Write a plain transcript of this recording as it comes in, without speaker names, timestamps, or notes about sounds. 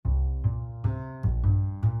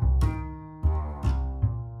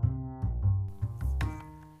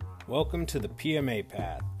Welcome to the PMA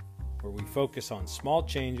Path, where we focus on small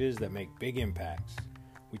changes that make big impacts.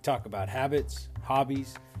 We talk about habits,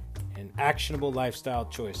 hobbies, and actionable lifestyle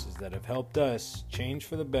choices that have helped us change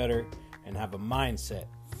for the better and have a mindset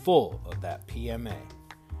full of that PMA.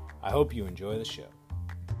 I hope you enjoy the show.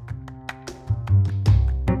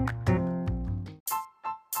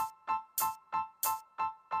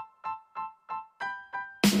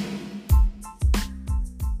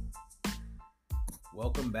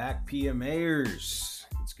 Welcome back, PMAers.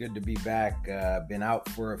 It's good to be back. Been out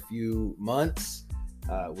for a few months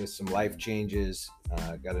with some life changes.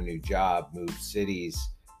 Got a new job, moved cities,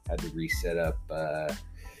 had to reset up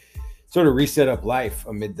life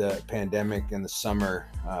amid the pandemic and the summer,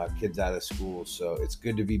 kids out of school. So it's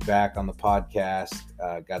good to be back on the podcast.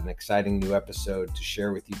 Got an exciting new episode to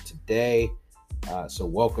share with you today. So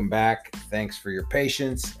welcome back. Thanks for your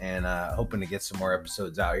patience and hoping to get some more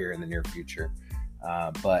episodes out here in the near future.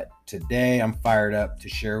 But today I'm fired up to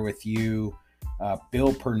share with you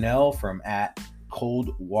Bill Purnell from at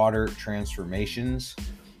Cold Water Transformations,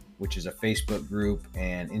 which is a Facebook group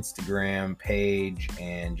and Instagram page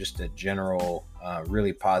and just a general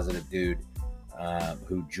really positive dude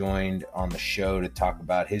who joined on the show to talk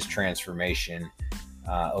about his transformation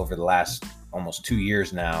over the last almost 2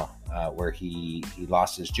 years now, where he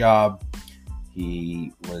lost his job.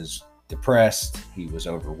 He was depressed, he was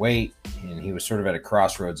overweight, and he was sort of at a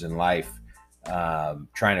crossroads in life,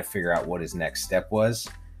 trying to figure out what his next step was.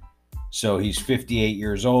 So he's 58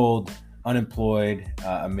 years old, unemployed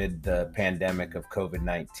amid the pandemic of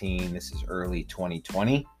COVID-19. This is early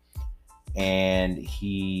 2020, and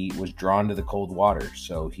he was drawn to the cold water.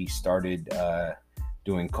 So he started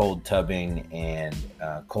doing cold tubbing and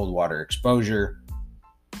cold water exposure,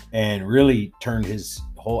 and really turned his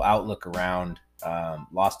whole outlook around.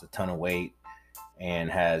 Lost a ton of weight and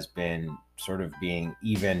has been sort of being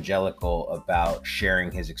evangelical about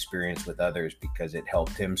sharing his experience with others because it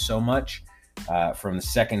helped him so much. From the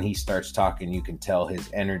second he starts talking, you can tell his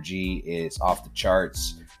energy is off the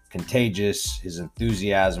charts, contagious. His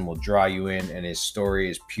enthusiasm will draw you in, and his story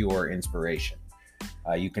is pure inspiration.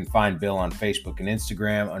 You can find Bill on Facebook and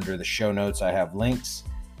Instagram. Under the show notes, I have links,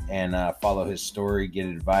 and follow his story, get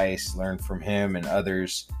advice, learn from him and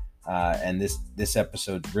others. And this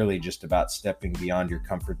episode's really just about stepping beyond your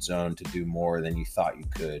comfort zone to do more than you thought you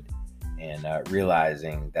could, and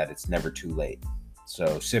realizing that it's never too late.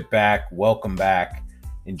 So sit back, welcome back,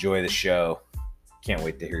 enjoy the show. Can't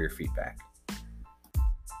wait to hear your feedback.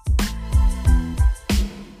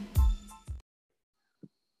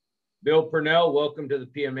 Bill Purnell, welcome to the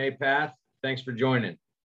PMA Path. Thanks for joining.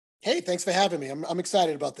 Hey, thanks for having me. I'm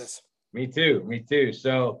excited about this. Me too.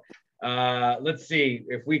 So let's see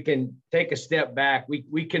if we can take a step back.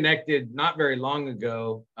 We connected not very long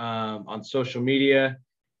ago on social media,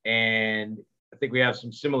 and I think we have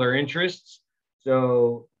some similar interests.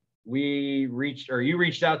 So you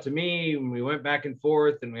reached out to me, and we went back and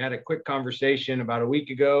forth, and we had a quick conversation about a week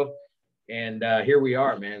ago, and here we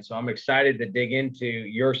are, man. So I'm excited to dig into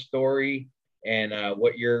your story and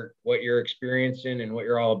what you're experiencing and what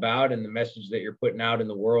you're all about, and the message that you're putting out in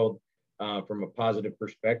the world. From a positive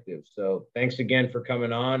perspective. So thanks again for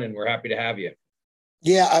coming on, and we're happy to have you.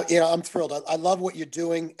 Yeah, I'm thrilled. I love what you're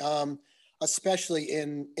doing, especially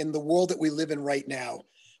in the world that we live in right now,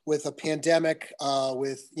 with a pandemic,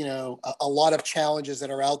 with a lot of challenges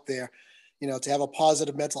that are out there. To have a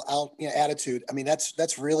positive mental attitude. I mean,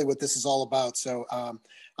 that's really what this is all about. So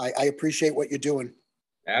I appreciate what you're doing.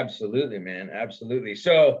 Absolutely, man. Absolutely.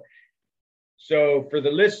 So for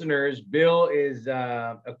the listeners, Bill is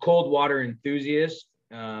a cold water enthusiast.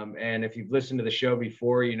 And if you've listened to the show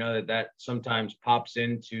before, you know that sometimes pops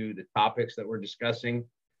into the topics that we're discussing.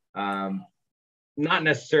 Not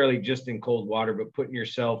necessarily just in cold water, but putting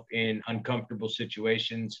yourself in uncomfortable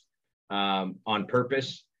situations on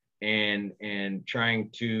purpose and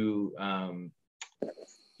trying to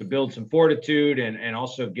build some fortitude and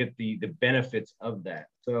also get the benefits of that.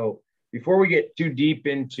 So before we get too deep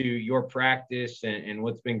into your practice and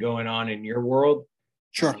what's been going on in your world,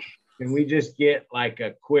 sure. Can we just get like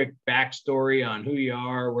a quick backstory on who you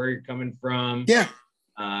are, where you're coming from? Yeah.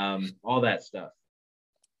 All that stuff.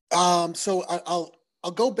 So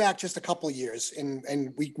I'll go back just a couple of years,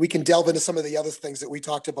 and we can delve into some of the other things that we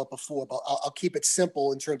talked about before, but I'll keep it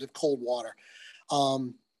simple in terms of cold water.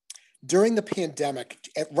 During the pandemic,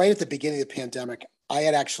 right at the beginning of the pandemic, I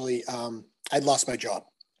had actually I'd lost my job.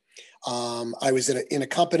 I was in a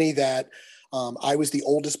company that I was the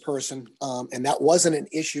oldest person, and that wasn't an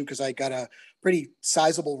issue because I got a pretty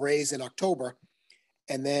sizable raise in October.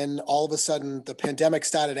 And then all of a sudden, the pandemic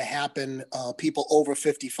started to happen. People over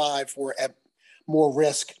 55 were at more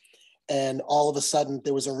risk. And all of a sudden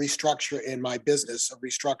there was a restructure in my business, a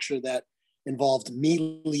restructure that involved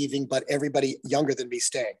me leaving, but everybody younger than me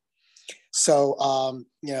staying. So,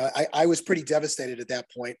 I was pretty devastated at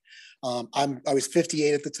that point. I was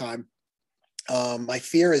 58 at the time. My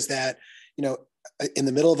fear is that, in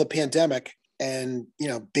the middle of a pandemic and,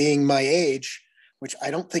 being my age, which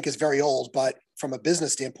I don't think is very old, but from a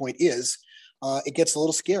business standpoint is, it gets a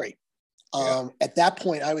little scary. At that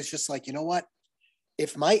point, I was just like, you know what?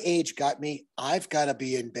 If my age got me, I've got to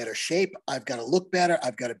be in better shape. I've got to look better.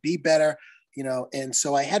 I've got to be better, and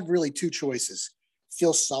so I had really two choices: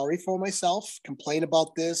 feel sorry for myself, complain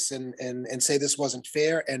about this and say this wasn't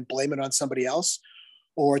fair and blame it on somebody else,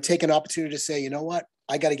 or take an opportunity to say, you know what,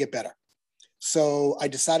 I got to get better. So I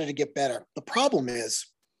decided to get better. The problem is,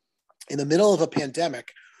 in the middle of a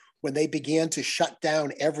pandemic, when they began to shut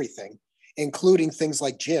down everything, including things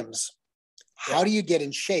like gyms, how do you get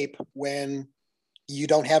in shape when you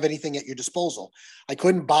don't have anything at your disposal? I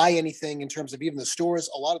couldn't buy anything in terms of even the stores.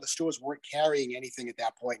 A lot of the stores weren't carrying anything at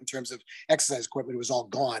that point in terms of exercise equipment. It was all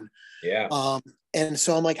gone. And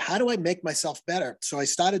so I'm like, how do I make myself better? So I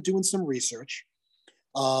started doing some research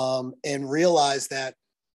and realized that,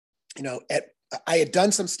 I had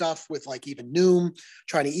done some stuff with like even Noom,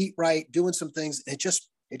 trying to eat right, doing some things. It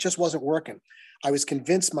just wasn't working. I was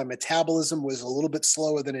convinced my metabolism was a little bit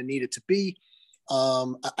slower than it needed to be.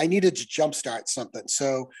 I needed to jumpstart something.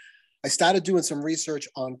 So I started doing some research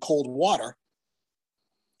on cold water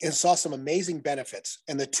and saw some amazing benefits.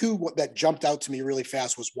 And the two that jumped out to me really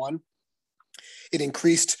fast was, one, it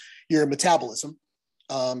increased your metabolism.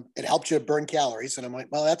 It helped you burn calories. And I'm like,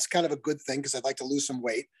 well, that's kind of a good thing because I'd like to lose some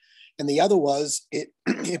weight. And the other was it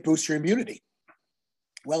boosts your immunity.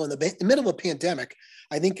 Well, in the middle of a pandemic,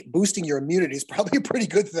 I think boosting your immunity is probably a pretty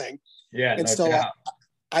good thing. Yeah. And No so doubt.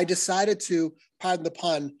 I decided to, pardon the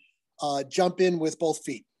pun, jump in with both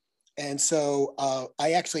feet. And so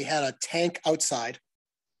I actually had a tank outside.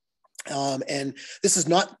 And this is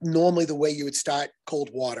not normally the way you would start cold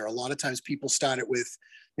water. A lot of times people start it with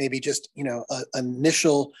maybe just,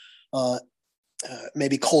 initial,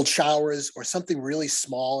 maybe cold showers or something really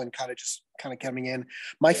small and kind of coming in.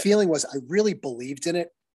 My feeling was I really believed in it.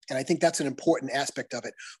 And I think that's an important aspect of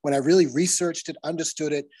it. When I really researched it,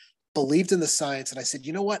 understood it, believed in the science, and I said,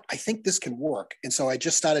 you know what, I think this can work. And so I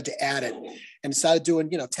just started to add it and started doing,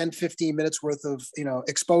 10, 15 minutes worth of,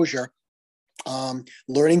 exposure,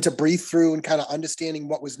 learning to breathe through and kind of understanding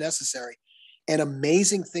what was necessary. And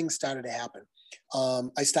amazing things started to happen.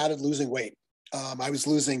 I started losing weight. I was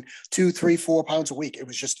losing 2, 3, 4 pounds a week. It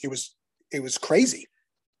was crazy.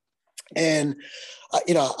 And,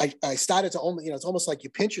 I started to only, it's almost like you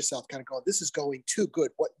pinch yourself kind of going, this is going too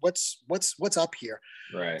good. What's up here?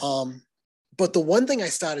 Right. But the one thing I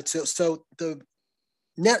started to, so the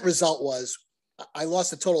net result was I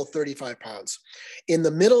lost a total of 35 pounds. In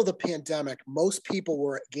the middle of the pandemic, most people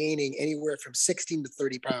were gaining anywhere from 16 to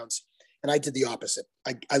 30 pounds. And I did the opposite.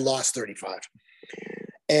 I lost 35.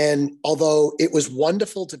 And although it was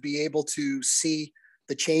wonderful to be able to see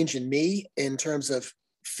the change in me in terms of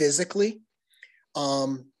physically,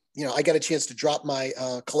 I got a chance to drop my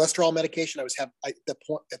cholesterol medication. At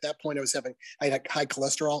that point I had high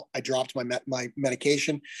cholesterol. I dropped my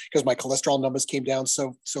medication because my cholesterol numbers came down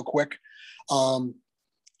so quick. The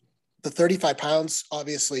 35 pounds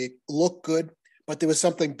obviously looked good, but there was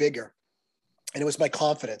something bigger, and it was my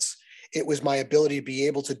confidence. It was my ability to be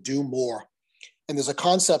able to do more. And there's a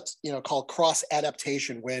concept, called cross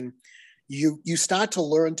adaptation, when you start to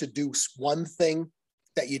learn to do one thing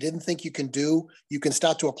that you didn't think you can do, you can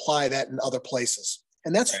start to apply that in other places.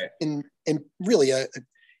 And that's right. in really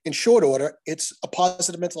in short order, it's a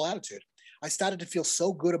positive mental attitude. I started to feel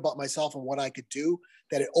so good about myself and what I could do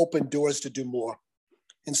that it opened doors to do more.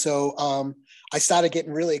 And so I started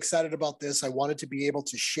getting really excited about this. I wanted to be able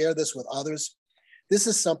to share this with others. This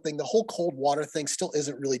is something, the whole cold water thing still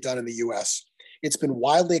isn't really done in the US. It's been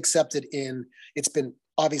widely accepted it's been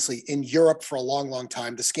obviously in Europe for a long, long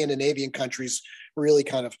time. The Scandinavian countries really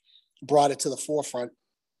kind of brought it to the forefront.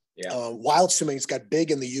 Wild swimming's got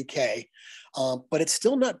big in the UK, but it's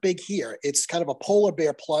still not big here. It's kind of a polar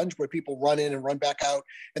bear plunge where people run in and run back out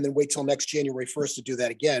and then wait till next January 1st to do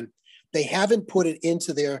that again. They haven't put it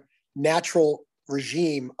into their natural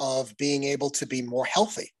regime of being able to be more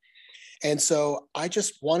healthy. And so I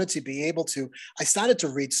just wanted to be able to, I started to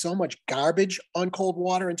read so much garbage on cold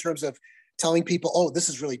water in terms of telling people, oh, this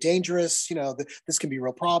is really dangerous. This can be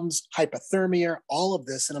real problems, hypothermia, all of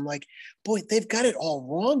this. And I'm like, boy, they've got it all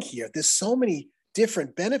wrong here. There's so many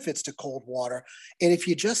different benefits to cold water. And if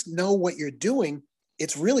you just know what you're doing,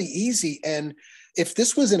 it's really easy. And if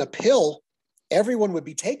this was in a pill, everyone would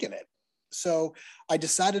be taking it. So I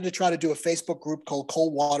decided to try to do a Facebook group called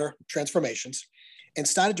Cold Water Transformations, and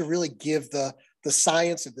started to really give the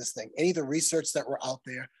science of this thing, any of the research that were out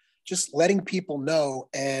there, just letting people know.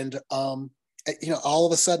 And all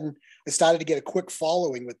of a sudden, I started to get a quick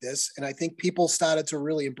following with this, and I think people started to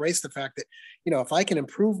really embrace the fact that, if I can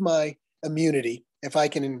improve my immunity, if I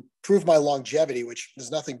can improve my longevity, which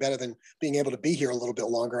is nothing better than being able to be here a little bit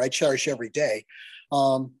longer, I cherish every day.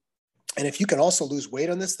 And if you can also lose weight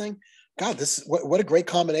on this thing, God, what a great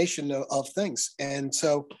combination of things. And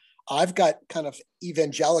so I've got kind of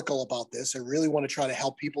evangelical about this. I really want to try to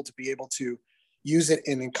help people to be able to use it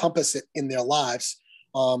and encompass it in their lives.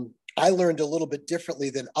 I learned a little bit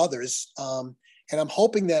differently than others. And I'm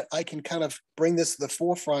hoping that I can kind of bring this to the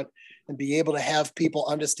forefront and be able to have people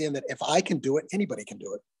understand that if I can do it, anybody can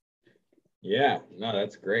do it. Yeah, no,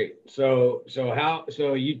 that's great. So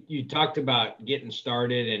you talked about getting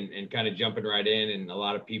started and kind of jumping right in, and a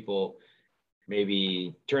lot of people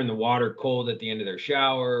maybe turn the water cold at the end of their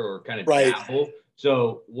shower or kind of dabble.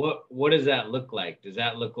 So what does that look like? Does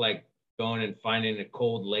that look like going and finding a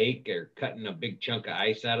cold lake or cutting a big chunk of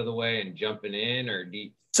ice out of the way and jumping in, or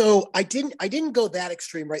So I didn't go that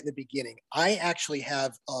extreme right in the beginning. I actually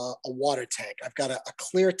have a water tank. I've got a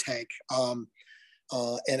clear tank.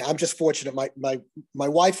 And I'm just fortunate. My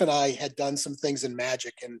wife and I had done some things in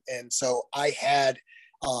Magic, and so I had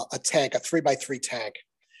a tank, a 3x3 tank.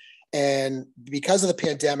 And because of the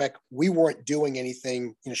pandemic, we weren't doing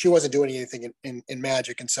anything. She wasn't doing anything in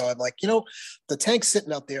Magic, and so I'm like, the tank's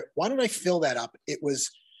sitting out there. Why don't I fill that up? It was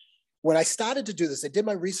when I started to do this. I did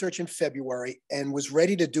my research in February and was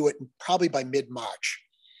ready to do it probably by mid-March.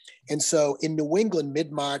 And so in New England,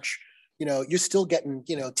 mid-March, you're still getting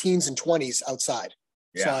teens and 20s outside.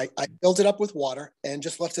 Yeah. So I filled it up with water and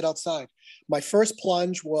just left it outside. My first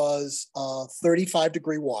plunge was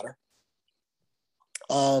 35-degree water.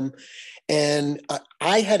 And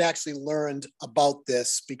I had actually learned about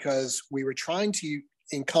this because we were trying to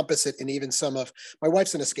encompass it in even some of, my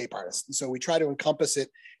wife's an escape artist. And so we try to encompass it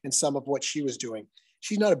in some of what she was doing.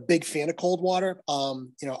 She's not a big fan of cold water.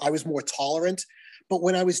 I was more tolerant, but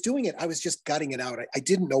when I was doing it, I was just gutting it out. I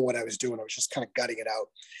didn't know what I was doing. I was just kind of gutting it out.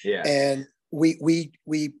 Yeah. And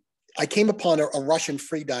I came upon a Russian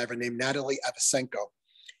free diver named Natalie Avasenko,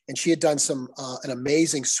 and she had done an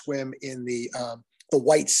amazing swim in the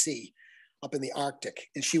White Sea up in the Arctic.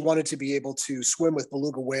 And she wanted to be able to swim with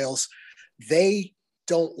beluga whales. They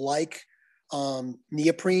don't like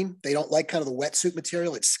neoprene. They don't like kind of the wetsuit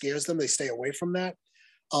material. It scares them. They stay away from that.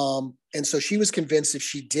 And so she was convinced if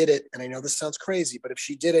she did it, and I know this sounds crazy, but if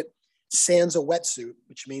she did it sans a wetsuit,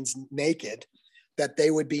 which means naked, that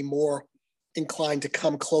they would be more inclined to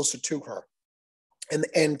come closer to her.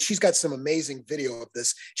 And she's got some amazing video of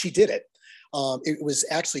this. She did it. It was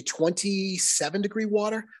actually 27-degree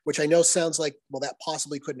water, which I know sounds like, well, that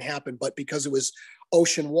possibly couldn't happen, but because it was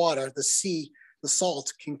ocean water, the sea, the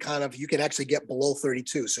salt you can actually get below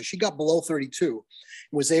 32. So she got below 32 and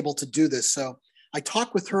was able to do this. So I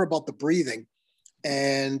talked with her about the breathing,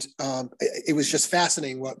 and it was just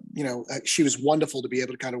fascinating. She was wonderful to be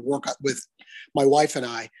able to kind of work with my wife and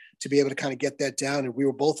I to be able to kind of get that down. And we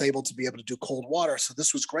were both able to be able to do cold water. So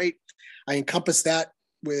this was great. I encompassed that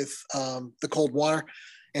with the cold water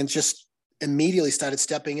and just immediately started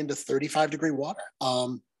stepping into 35-degree water.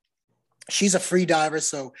 She's a free diver,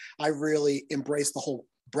 so I really embraced the whole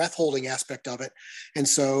breath holding aspect of it. And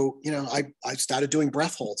so, I started doing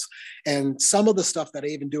breath holds. And some of the stuff that I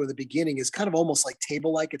even do in the beginning is kind of almost like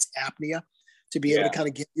table-like. It's apnea, to be able to kind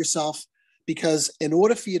of get yourself, because in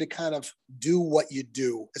order for you to kind of do what you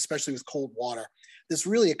do, especially with cold water, there's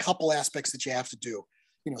really a couple aspects that you have to do.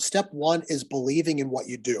 Step one is believing in what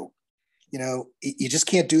you do. You just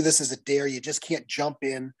can't do this as a dare. You just can't jump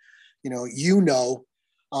in.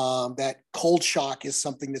 That cold shock is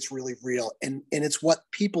something that's really real, and it's what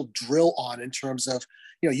people drill on in terms of,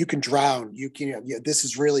 you can drown.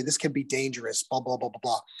 This can be dangerous. Blah blah blah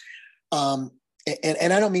blah blah.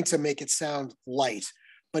 And I don't mean to make it sound light,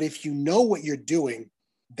 but if you know what you're doing,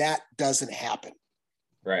 that doesn't happen.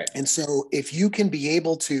 Right. And so if you can be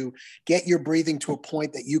able to get your breathing to a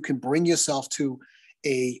point that you can bring yourself to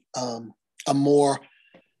a more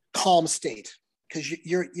calm state, because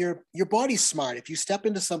your body's smart. If you step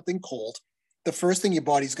into something cold, the first thing your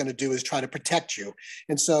body's going to do is try to protect you.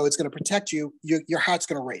 And so it's going to protect you. Your heart's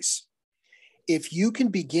going to race. If you can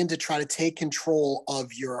begin to try to take control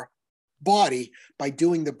of your body by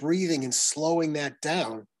doing the breathing and slowing that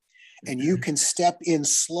down, and you can step in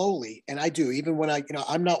slowly. And I do, even when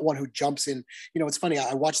I'm not one who jumps in. It's funny.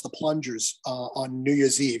 I watched the plungers on New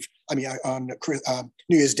Year's Eve. On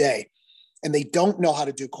New Year's Day. and they don't know how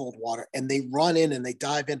to do cold water, and they run in and they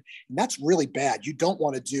dive in, and that's really bad. You don't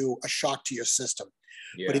want to do a shock to your system.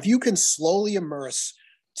 Yeah. But if you can slowly immerse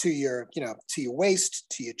to your, to your waist,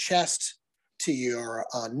 to your chest, to your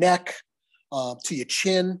neck, to your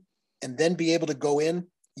chin, and then be able to go in,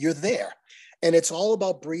 you're there. And it's all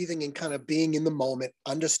about breathing and kind of being in the moment,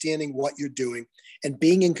 understanding what you're doing, and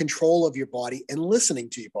being in control of your body and listening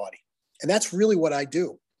to your body. And that's really what I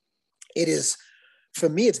do. It is, for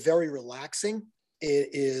me, it's very relaxing.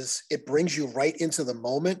 It brings you right into the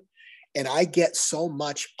moment. And I get so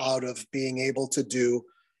much out of being able to do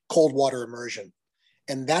cold water immersion.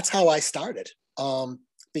 And that's how I started.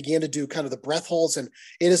 Began to do kind of the breath holds. And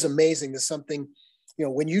it is amazing. There's something,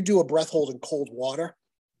 when you do a breath hold in cold water,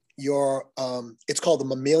 it's called the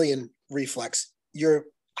mammalian reflex. Your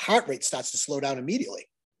heart rate starts to slow down immediately.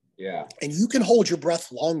 Yeah. And you can hold your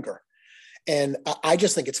breath longer. And I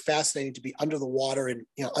just think it's fascinating to be under the water and,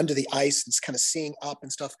 under the ice and kind of seeing up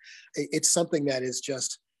and stuff. It's something that is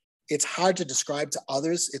just, it's hard to describe to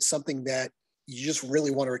others. It's something that you just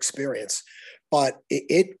really want to experience, but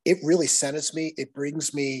it really centers me. It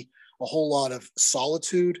brings me a whole lot of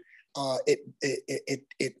solitude.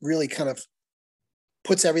 It really kind of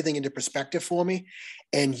puts everything into perspective for me.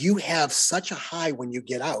 And you have such a high when you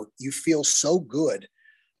get out. You feel so good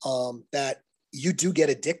that you do get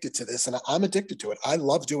addicted to this. And I'm addicted to it. I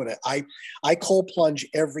love doing it. I cold plunge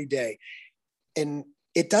every day. And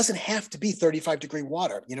it doesn't have to be 35-degree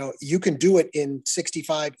water. You can do it in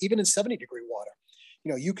 65, even in 70-degree water.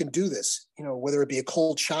 You can do this, whether it be a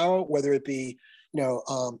cold shower, whether it be,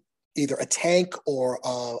 either a tank or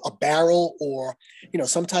a barrel or,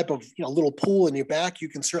 some type of, little pool in your back. You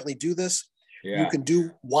can certainly do this. Yeah. You can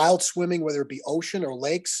do wild swimming, whether it be ocean or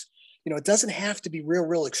lakes. It doesn't have to be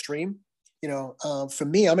real extreme. For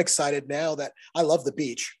me, I'm excited now that I love the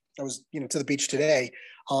beach. I was, to the beach today.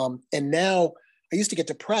 And now I used to get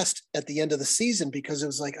depressed at the end of the season because it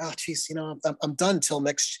was like, oh, geez, I'm done till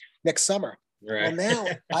next summer. Right. Well, now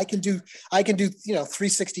I can do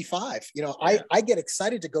 365. Yeah. I get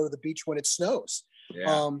excited to go to the beach when it snows.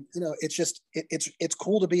 Yeah. It's just, it's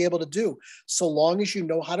cool to be able to do, so long as you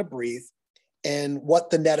know how to breathe and what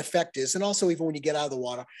the net effect is. And also, even when you get out of the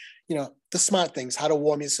water, the smart things, how to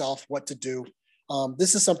warm yourself, what to do.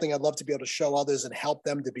 This is something I'd love to be able to show others and help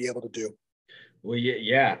them to be able to do. Well,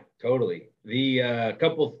 yeah, totally. The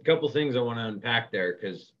couple things I want to unpack there,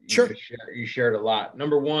 because sure. You shared a lot.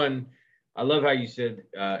 Number one, I love how you said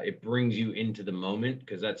it brings you into the moment,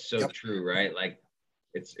 because that's so yep. true, right? Like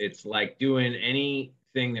it's like doing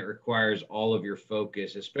anything that requires all of your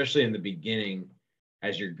focus, especially in the beginning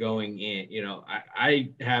as you're going in. I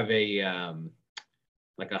have a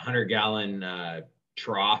like 100-gallon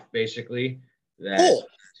trough, basically. That cool.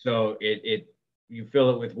 So it you fill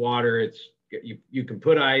it with water. It's you can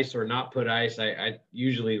put ice or not put ice. I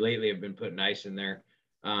usually lately have been putting ice in there.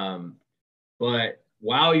 But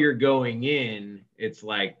while you're going in, it's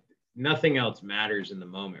like nothing else matters in the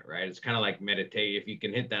moment, right? It's kind of like meditate. If you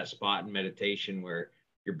can hit that spot in meditation where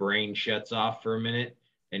your brain shuts off for a minute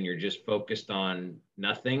and you're just focused on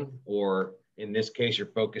nothing, or in this case, you're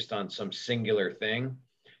focused on some singular thing.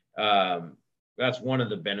 That's one of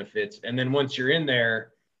the benefits. And then once you're in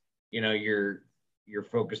there, you're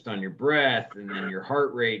focused on your breath, and then your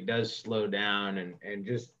heart rate does slow down, and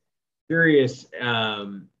just curious.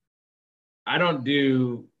 I don't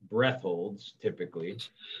do breath holds typically.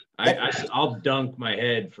 I'll dunk my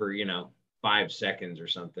head for 5 seconds or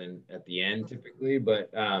something at the end typically.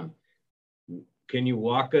 But can you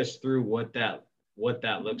walk us through what that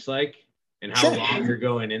looks like and how sure. long you're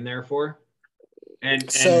going in there for? And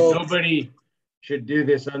nobody should do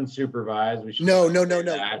this unsupervised. We should no.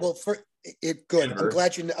 Well, good. Ever. I'm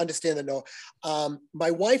glad you understand that. No, my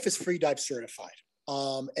wife is free dive certified.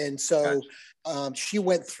 And so she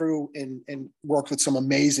went through and worked with some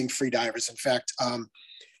amazing free divers. In fact,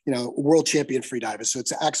 world champion free divers. So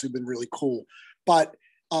it's actually been really cool. But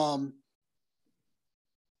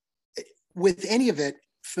with any of it,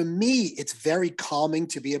 for me, it's very calming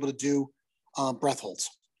to be able to do breath holds.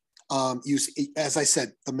 As I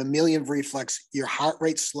said, the mammalian reflex, your heart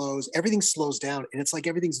rate slows, everything slows down, and it's like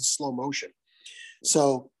everything's in slow motion.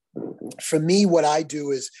 So for me, what I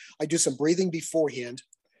do is I do some breathing beforehand.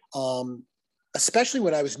 Especially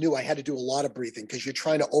when I was new, I had to do a lot of breathing because you're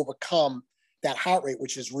trying to overcome that heart rate,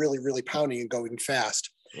 which is really, really pounding and going fast.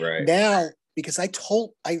 Right. Now, because I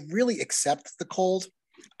really accept the cold,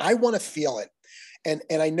 I want to feel it.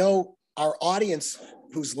 And I know our audience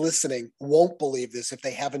who's listening won't believe this if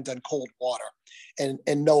they haven't done cold water. And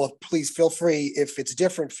Noah, please feel free if it's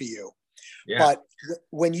different for you. Yeah. But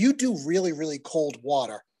when you do really, really cold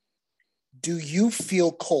water, do you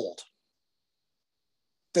feel cold?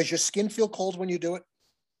 Does your skin feel cold when you do it?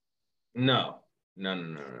 No.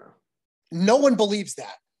 No one believes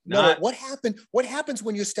that. No, Not. what happens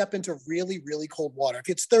when you step into really, really cold water? If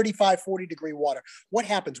it's 35, 40 degree water, what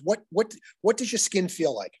happens? What does your skin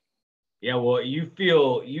feel like? Yeah, well, you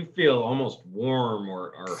feel almost warm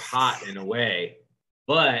or hot in a way,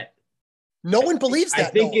 but No one believes I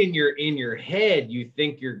that, think Noah. in your head you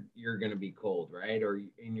think you're going to be cold, right? Or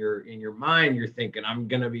in your mind you're thinking I'm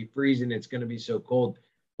going to be freezing, it's going to be so cold,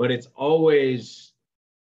 but it's always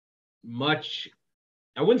much.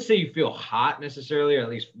 I wouldn't say you feel hot necessarily, or at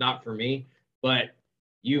least not for me, but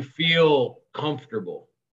you feel comfortable.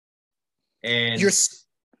 Your And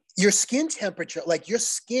your skin temperature, like your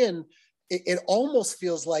skin, it almost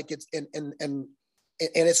feels like it's and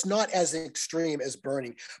it's not as extreme as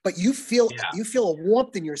burning, but you feel yeah, a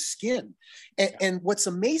warmth in your skin. And what's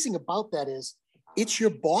amazing about that is it's your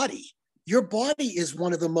body. Your body is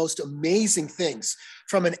one of the most amazing things.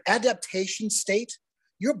 From an adaptation state,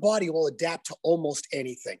 your body will adapt to almost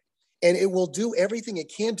anything. And it will do everything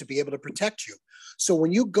it can to be able to protect you. So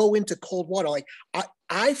when you go into cold water, like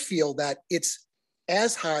I feel that it's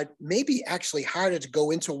as hard, maybe actually harder to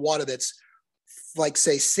go into water that's like,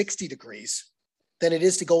 say, 60 degrees than it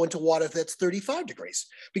is to go into water that's 35 degrees,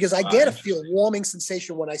 because I get a feel warming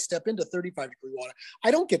sensation when I step into 35-degree water.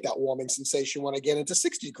 I don't get that warming sensation when I get into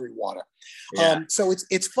 60-degree water. yeah. So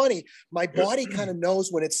it's funny. My body kind of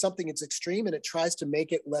knows when it's something that's extreme, and it tries to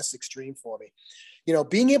make it less extreme for me.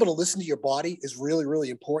 Being able to listen to your body is really,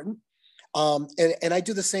 really important. And I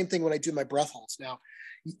do the same thing when I do my breath holds. Now,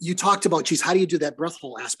 you talked about, geez, how do you do that breath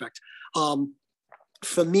hold aspect?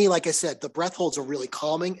 For me, like I said, the breath holds are really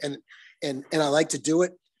calming, and I like to do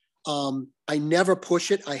it. I never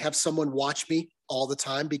push it. I have someone watch me all the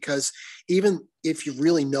time, because even if you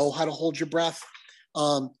really know how to hold your breath,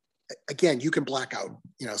 again, you can black out,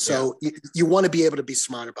 so you want to be able to be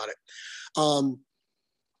smart about it.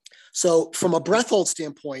 So from a breath hold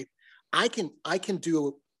standpoint, I can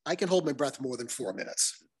hold my breath more than 4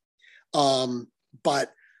 minutes.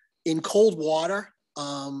 But in cold water,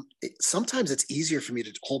 sometimes it's easier for me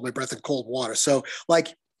to hold my breath in cold water. So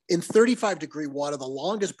like in 35-degree water, the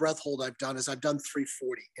longest breath hold I've done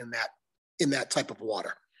 340 in that type of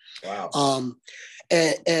water. Wow.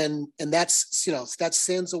 And that's, that's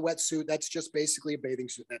sans a wetsuit. That's just basically a bathing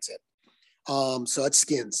suit. That's it. So it's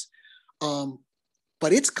skins.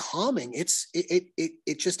 But it's calming. It's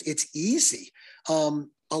easy.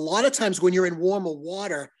 A lot of times when you're in warmer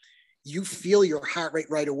water, you feel your heart rate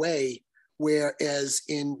right away. Whereas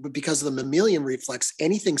because of the mammalian reflex,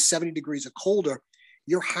 anything 70 degrees or colder,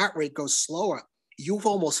 your heart rate goes slower. You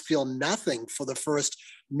almost feel nothing for the first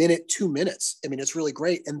minute, 2 minutes. I mean, it's really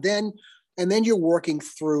great. And then you're working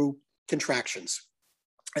through contractions.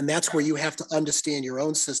 And that's where you have to understand your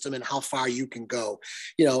own system and how far you can go,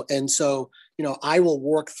 and so, I will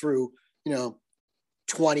work through,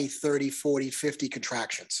 20, 30, 40, 50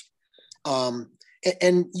 contractions.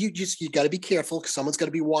 And you got to be careful, because someone's got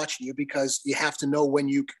to be watching you, because you have to know when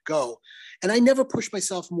you can go. And I never push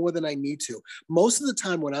myself more than I need to. Most of the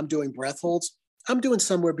time when I'm doing breath holds, I'm doing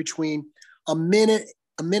somewhere between a minute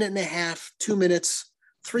and a half, 2 minutes,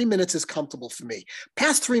 3 minutes is comfortable for me.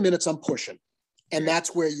 Past 3 minutes, I'm pushing. And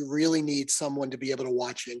that's where you really need someone to be able to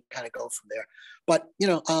watch you and kind of go from there. But,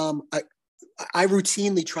 I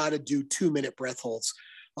routinely try to do 2-minute breath holds.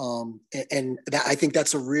 And that, I think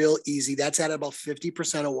that's a real easy, that's at about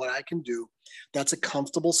 50% of what I can do. That's a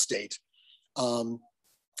comfortable state. And,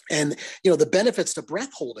 the benefits to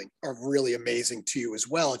breath holding are really amazing to you as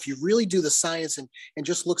well. If you really do the science and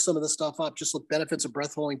just look some of the stuff up, just look benefits of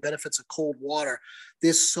breath holding, benefits of cold water.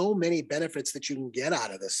 There's so many benefits that you can get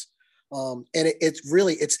out of this. And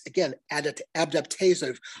it's again,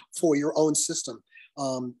 adaptative for your own system.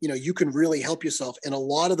 You can really help yourself. And a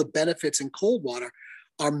lot of the benefits in cold water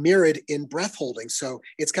are mirrored in breath holding. So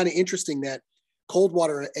it's kind of interesting that cold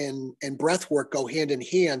water and breath work go hand in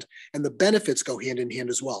hand, and the benefits go hand in hand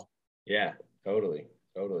as well. Yeah, totally.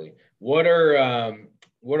 What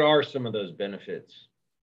are some of those benefits?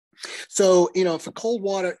 So, for cold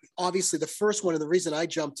water, obviously the first one, and the reason I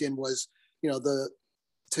jumped in was,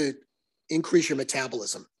 to increase your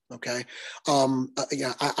metabolism. Okay.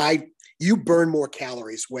 You burn more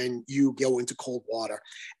calories when you go into cold water,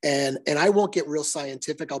 and I won't get real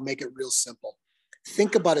scientific. I'll make it real simple.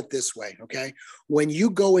 Think about it this way. Okay. When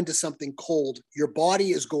you go into something cold, your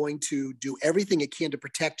body is going to do everything it can to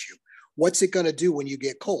protect you. What's it going to do when you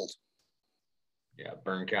get cold? Yeah.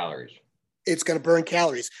 Burn calories. It's going to burn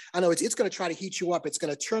calories. I know it's going to try to heat you up. It's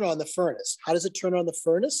going to turn on the furnace. How does it turn on the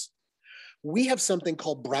furnace? We have something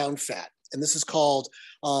called brown fat, and this is called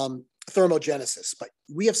thermogenesis, but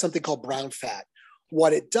we have something called brown fat.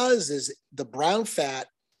 What it does is the brown fat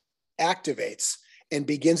activates and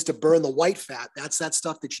begins to burn the white fat. That's that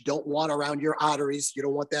stuff that you don't want around your arteries. You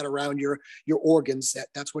don't want that around your organs.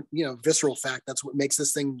 That's what, visceral fat. That's what makes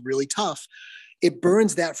this thing really tough. It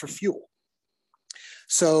burns that for fuel.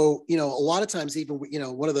 So, a lot of times, even,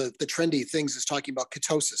 one of the trendy things is talking about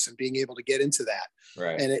ketosis and being able to get into that.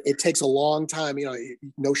 Right. And it takes a long time,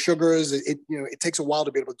 no sugars. It takes a while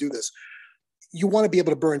to be able to do this. You want to be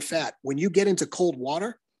able to burn fat. When you get into cold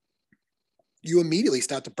water, you immediately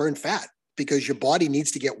start to burn fat because your body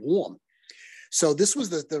needs to get warm. So this was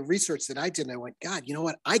the research that I did. And I went, God, you know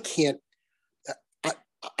what?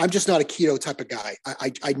 I'm just not a keto type of guy.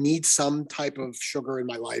 I need some type of sugar in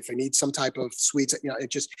my life. I need some type of sweets.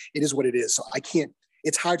 It is what it is. So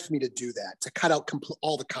it's hard for me to do that, to cut out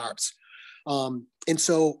all the carbs. And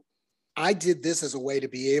so I did this as a way to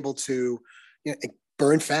be able to,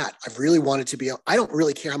 burn fat. I've really wanted to be, I don't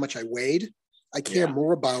really care how much I weighed. I care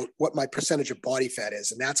more about what my percentage of body fat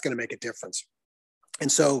is, and that's going to make a difference.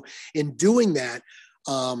 And so in doing that,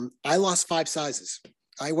 I lost 5 sizes.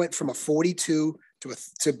 I went from a 42 to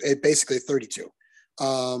basically a 32.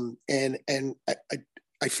 And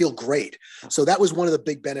I feel great. So that was one of the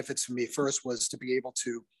big benefits for me. First was to be able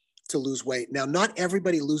to lose weight. Now, not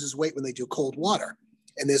everybody loses weight when they do cold water,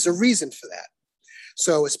 and there's a reason for that.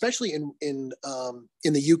 So especially in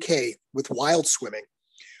the UK with wild swimming,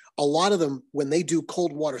 a lot of them, when they do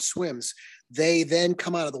cold water swims, they then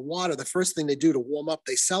come out of the water. The first thing they do to warm up,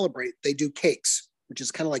 they celebrate, they do cakes, which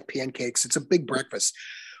is kind of like pancakes. It's a big breakfast.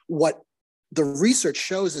 What the research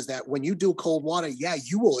shows is that when you do cold water,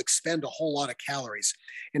 you will expend a whole lot of calories.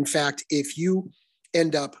 In fact, if you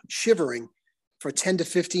end up shivering for 10 to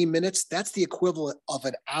 15 minutes, that's the equivalent of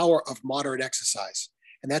an hour of moderate exercise.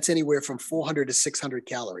 And that's anywhere from 400 to 600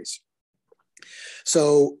 calories.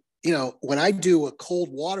 So, when I do a cold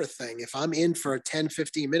water thing, if I'm in for 10,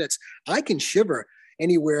 15 minutes, I can shiver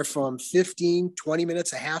anywhere from 15, 20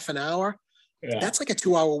 minutes, a half an hour. Yeah. That's like a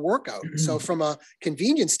 2-hour workout. So from a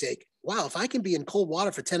convenience sake, wow, if I can be in cold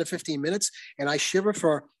water for 10 to 15 minutes and I shiver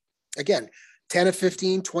for, again, 10 to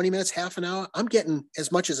 15, 20 minutes, half an hour, I'm getting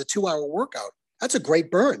as much as a 2-hour workout. That's a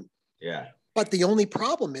great burn. Yeah. But the only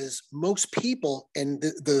problem is most people, and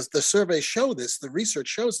the surveys show this, the research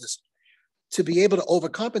shows this, to be able to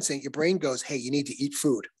overcompensate, your brain goes, hey, you need to eat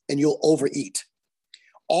food, and you'll overeat.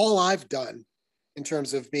 All I've done in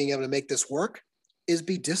terms of being able to make this work is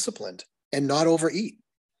be disciplined and not overeat.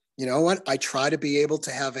 You know what? I try to be able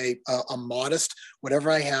to have a modest,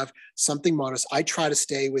 whatever I have, something modest. I try to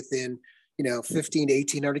stay within, 15 to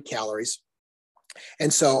 1,800 calories.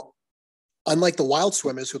 And so unlike the wild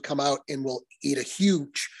swimmers who come out and will eat a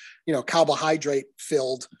huge, carbohydrate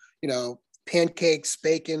filled, pancakes,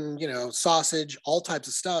 bacon, sausage, all types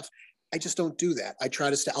of stuff, I just don't do that. I try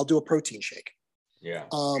to I'll do a protein shake. Yeah.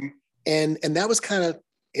 And that was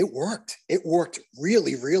it worked. It worked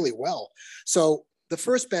really, really well. So the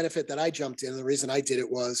first benefit that I jumped in, the reason I did it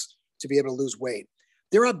was to be able to lose weight.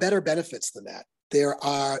 There are better benefits than that.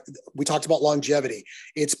 We talked about longevity.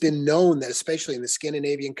 It's been known that, especially in the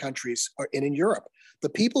Scandinavian countries and in Europe, the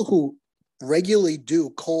people who regularly do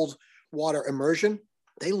cold water immersion,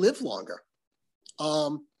 they live longer.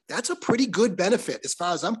 That's a pretty good benefit as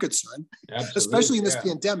far as I'm concerned, absolutely, especially in this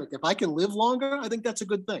pandemic. If I can live longer, I think that's a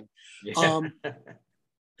good thing. Yeah.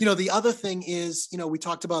 The other thing is, we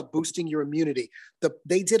talked about boosting your immunity.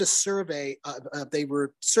 They did a survey. They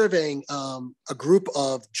were surveying a group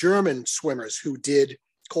of German swimmers who did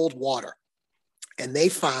cold water. And they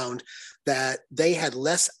found that they had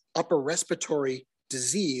less upper respiratory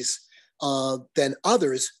disease than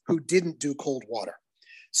others who didn't do cold water.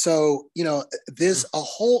 So, there's a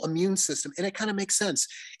whole immune system, and it kind of makes sense.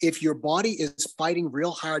 If your body is fighting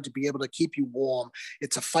real hard to be able to keep you warm,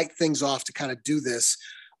 it's to fight things off to kind of do this.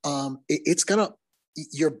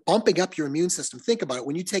 You're bumping up your immune system. Think about it.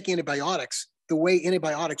 When you take antibiotics, the way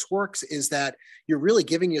antibiotics works is that you're really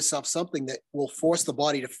giving yourself something that will force the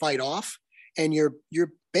body to fight off, and you're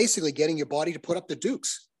basically getting your body to put up the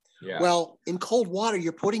dukes. Yeah. Well, in cold water,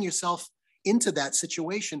 you're putting yourself into that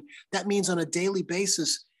situation. That means on a daily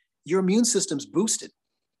basis, your immune system's boosted.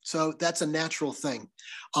 So that's a natural thing.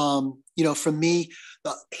 For me,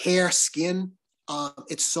 the hair, skin,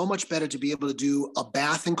 it's so much better to be able to do a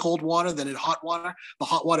bath in cold water than in hot water. The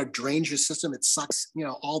hot water drains your system. It sucks,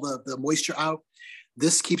 all the moisture out.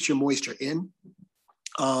 This keeps your moisture in.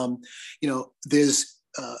 There's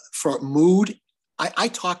for mood. I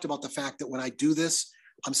talked about the fact that when I do this,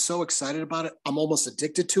 I'm so excited about it. I'm almost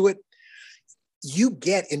addicted to it. You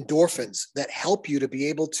get endorphins that help you to be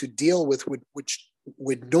able to deal with which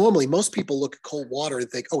would normally, most people look at cold water and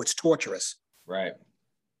think, oh, it's torturous. Right.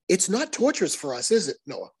 it's not torturous for us, is it,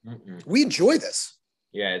 Noah? Mm-mm. We enjoy this.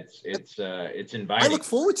 Yeah, it's I inviting. look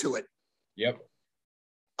forward to it. Yep.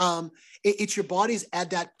 It's your body's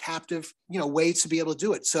adaptive, ways to be able to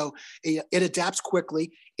do it. So it adapts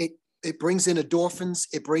quickly. It brings in endorphins.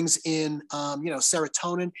 It brings in,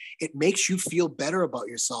 serotonin. It makes you feel better about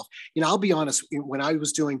yourself. I'll be honest. When I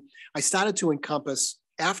started to encompass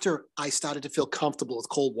after I started to feel comfortable with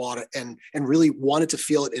cold water and really wanted to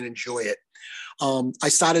feel it and enjoy it. I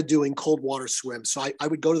started doing cold water swims. So I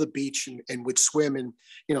would go to the beach and would swim in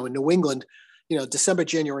New England, December,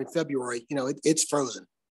 January, and February, it's frozen.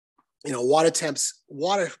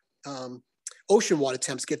 Ocean water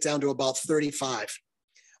temps get down to about 35.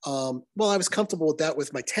 Well, I was comfortable with that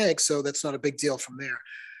with my tank, so that's not a big deal from there.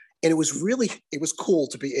 And it was cool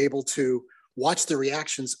to be able to watch the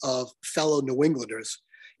reactions of fellow New Englanders.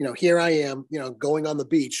 Here I am, going on the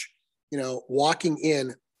beach, walking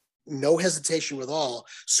in, no hesitation with all,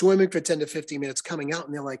 swimming for 10 to 15 minutes, coming out,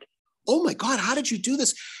 and they're like, oh my God, how did you do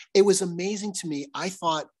this? It was amazing to me. I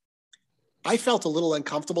felt a little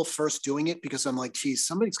uncomfortable first doing it because I'm like, geez,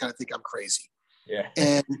 somebody's going to think I'm crazy. Yeah.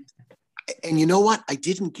 And you know what? I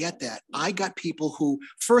didn't get that. I got people who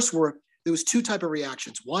first there was two type of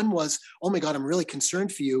reactions. One was, oh my God, I'm really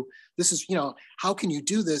concerned for you. This is, how can you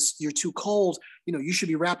do this? You're too cold. You should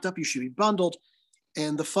be wrapped up. You should be bundled.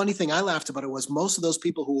 And the funny thing I laughed about it was most of those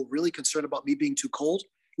people who were really concerned about me being too cold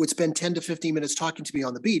would spend 10 to 15 minutes talking to me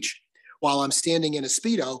on the beach while I'm standing in a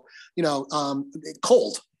Speedo,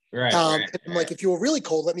 cold. Right. And I'm like, if you were really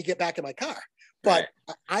cold, let me get back in my car. But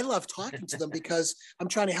I love talking to them because I'm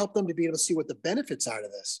trying to help them to be able to see what the benefits are to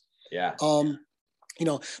this. Yeah.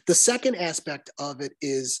 The second aspect of it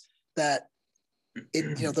is that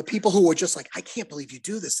the people who were just like, I can't believe you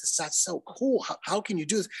do this. That's so cool. How can you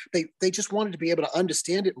do this? They just wanted to be able to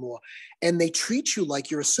understand it more. And they treat you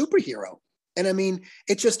like you're a superhero. And I mean,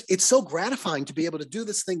 it's so gratifying to be able to do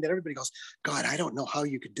this thing that everybody goes, God, I don't know how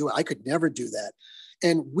you could do it. I could never do that.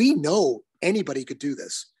 And we know anybody could do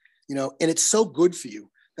this, and it's so good for you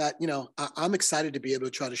that, I'm excited to be able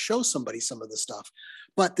to try to show somebody some of this stuff.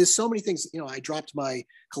 But there's so many things, I dropped my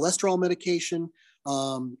cholesterol medication,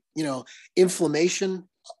 inflammation.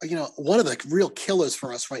 One of the real killers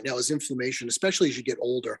for us right now is inflammation, especially as you get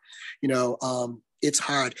older. It's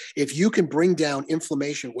hard. If you can bring down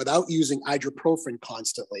inflammation without using ibuprofen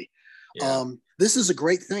constantly, this is a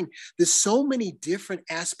great thing. There's so many different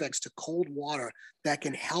aspects to cold water that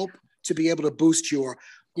can help to be able to boost your,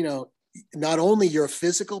 not only your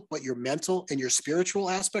physical, but your mental and your spiritual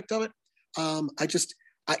aspect of it.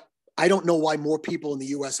 I don't know why more people in the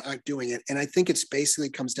US aren't doing it. And I think it's basically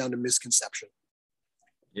comes down to misconception.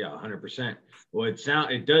 Yeah, 100%. Well,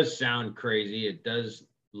 it does sound crazy. It does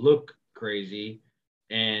look crazy.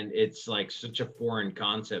 And it's like such a foreign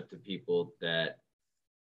concept to people that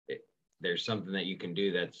there's something that you can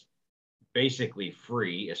do that's basically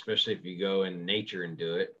free, especially if you go in nature and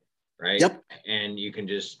do it, right? Yep. And you can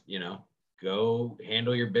just, go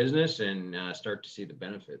handle your business and start to see the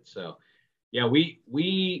benefits. So, yeah,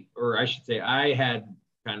 or I should say, I had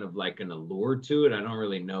kind of like an allure to it. I don't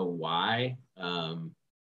really know why,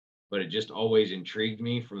 but it just always intrigued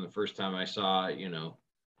me from the first time I saw,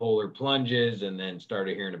 polar plunges, and then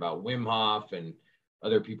started hearing about Wim Hof and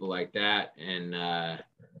other people like that. And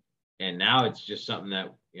now it's just something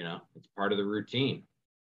that, it's part of the routine.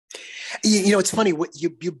 It's funny,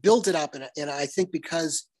 you build it up. And I think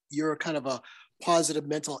because you're kind of a positive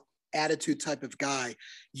mental attitude type of guy,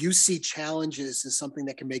 you see challenges as something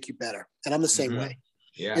that can make you better. And I'm the same way.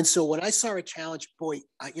 Yeah. And so when I saw a challenge, boy,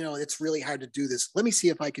 it's really hard to do this. Let me see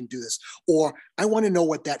if I can do this. Or I want to know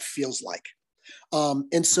what that feels like.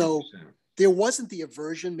 And so 100%. There wasn't the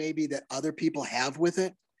aversion maybe that other people have with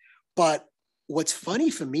it. But what's funny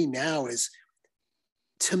for me now is,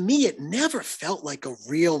 to me, it never felt like a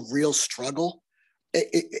real struggle.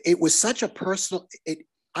 It was such a personal,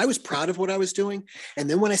 I was proud of what I was doing. And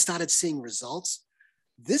then when I started seeing results,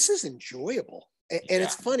 this is enjoyable. And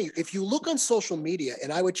it's funny, if you look on social media,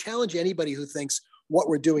 and I would challenge anybody who thinks what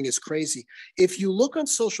we're doing is crazy. If you look on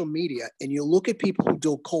social media and you look at people who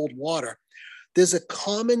do cold water, there's a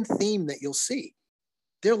common theme that you'll see.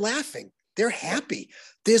 They're laughing. They're happy.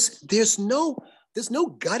 There's no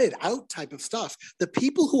gutted out type of stuff. The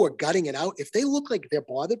people who are gutting it out, if they look like they're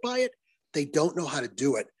bothered by it, they don't know how to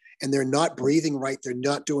do it. And they're not breathing right. They're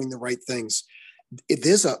not doing the right things.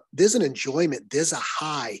 There's an enjoyment. There's a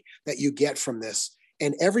high that you get from this.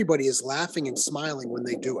 And everybody is laughing and smiling when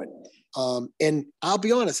they do it. And I'll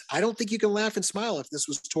be honest, I don't think you can laugh and smile if this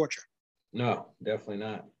was torture. No, definitely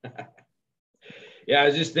not. Yeah, I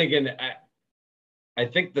was just thinking, I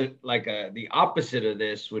think that the opposite of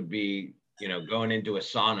this would be going into a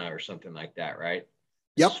sauna or something like that, right?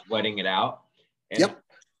 Yep. Sweating it out. And, yep.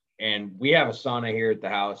 And we have a sauna here at the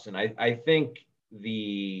house. And I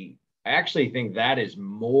actually think that is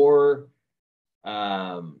more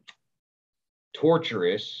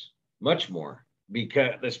torturous, much more,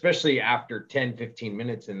 because especially after 10, 15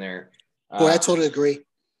 minutes in there. Boy, I totally agree.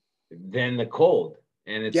 Than the cold.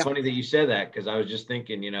 And it's funny that you said that, because I was just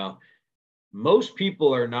thinking, most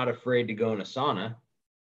people are not afraid to go in a sauna.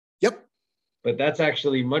 Yep. But that's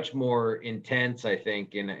actually much more intense, I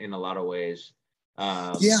think, in a lot of ways.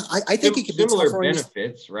 I think it could be similar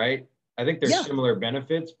benefits, right? I think there's similar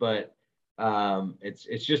benefits, but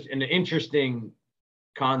it's just an interesting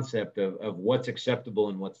concept of what's acceptable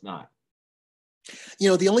and what's not.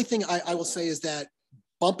 The only thing I will say is that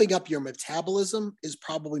bumping up your metabolism is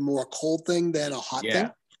probably more a cold thing than a hot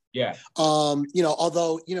thing. Yeah.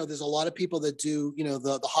 Although, there's a lot of people that do,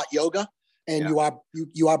 the hot yoga, and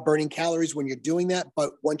you are burning calories when you're doing that.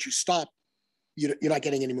 But once you stop, you're not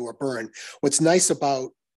getting any more burn. What's nice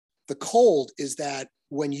about the cold is that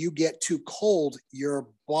when you get too cold, your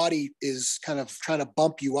body is kind of trying to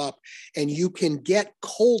bump you up, and you can get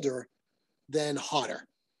colder than hotter.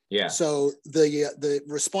 Yeah. So the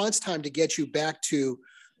response time to get you back to,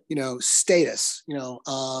 status,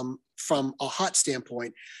 from a hot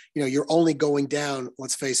standpoint, you're only going down,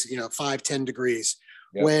 let's face it, 5-10 degrees.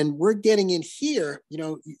 Yep. When we're getting in here,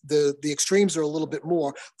 the extremes are a little bit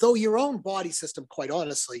more, though your own body system, quite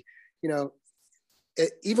honestly,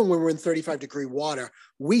 even when we're in 35-degree water,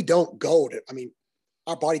 we don't go to,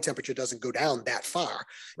 our body temperature doesn't go down that far.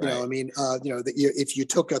 Right. If you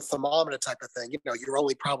took a thermometer type of thing, you're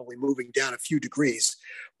only probably moving down a few degrees.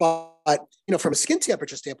 But from a skin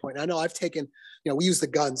temperature standpoint, I know I've taken, we use the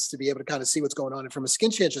guns to be able to kind of see what's going on. And from a skin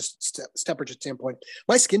temperature standpoint,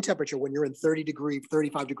 my skin temperature, when you're in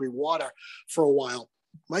 35-degree water for a while,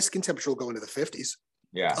 my skin temperature will go into the 50s.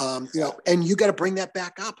 Yeah. And you got to bring that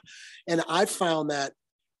back up. And I've found that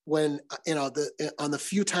when, on the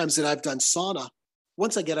few times that I've done sauna,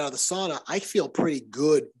 once I get out of the sauna, I feel pretty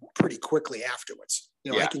good pretty quickly afterwards.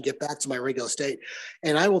 I can get back to my regular state.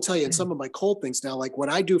 And I will tell you, in some of my cold things now, like what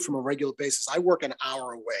I do from a regular basis, I work an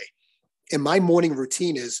hour away. And my morning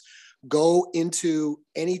routine is go into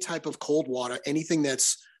any type of cold water, anything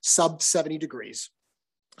that's sub 70 degrees.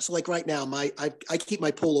 So like right now, I keep my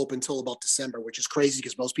pool open until about December, which is crazy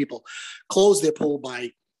because most people close their pool by,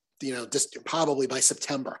 just probably by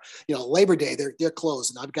September. Labor Day, they're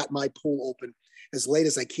closed. And I've got my pool open as late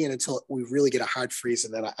as I can until we really get a hard freeze,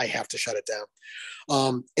 and then I have to shut it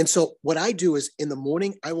down. And so what I do is in the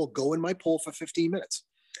morning, I will go in my pool for 15 minutes.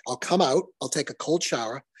 I'll come out, I'll take a cold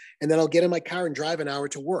shower, and then I'll get in my car and drive an hour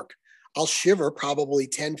to work. I'll shiver probably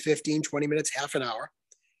 10, 15, 20 minutes, half an hour.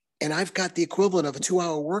 And I've got the equivalent of a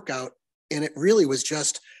 2-hour workout. And it really was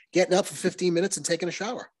just getting up for 15 minutes and taking a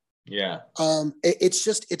shower. Yeah.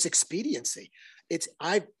 It's expediency.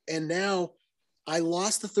 And now I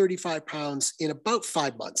lost the 35 pounds in about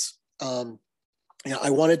 5 months. I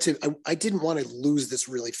didn't want to lose this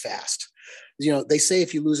really fast. They say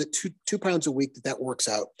if you lose it 2 pounds a week, that works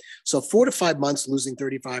out. So 4 to 5 months losing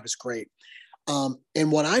 35 is great.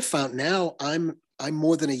 And what I found now, I'm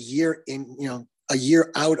more than a year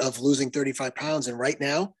out of losing 35 pounds. And right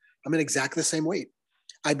now I'm in exactly the same weight.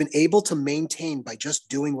 I've been able to maintain by just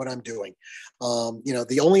doing what I'm doing.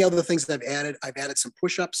 The only other things that I've added some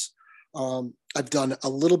push-ups. I've done a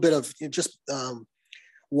little bit of just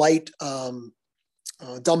light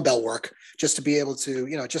dumbbell work just to be able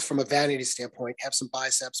to, just from a vanity standpoint, have some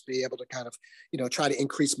biceps, be able to kind of, try to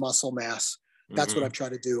increase muscle mass. That's what I've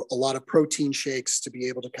tried to do. A lot of protein shakes to be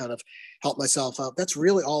able to kind of help myself out. That's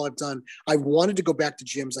really all I've done. I wanted to go back to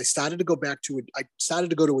gyms. I started to go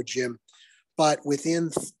to a gym, but within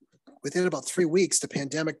about 3 weeks, the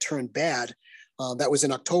pandemic turned bad. That was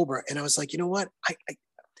in October. And I was like, you know what?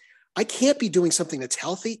 I can't be doing something that's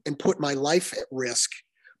healthy and put my life at risk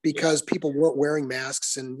because people weren't wearing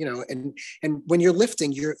masks and when you're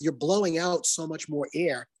lifting, you're blowing out so much more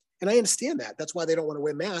air. And I understand that. That's why they don't want to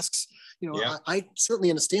wear masks. I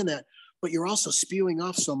certainly understand that, but you're also spewing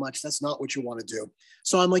off so much. That's not what you want to do.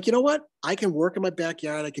 So I'm like, you know what? I can work in my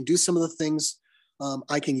backyard. I can do some of the things.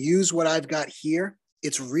 I can use what I've got here.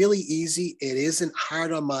 It's really easy. It isn't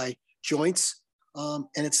hard on my joints. And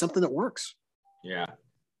it's something that works. Yeah.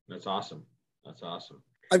 That's awesome.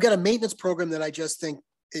 I've got a maintenance program that I just think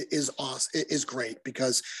is awesome. It is great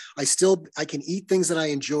because I can eat things that I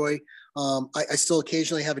enjoy. I still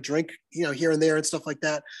occasionally have a drink, here and there and stuff like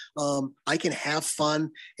that. I can have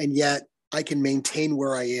fun and yet I can maintain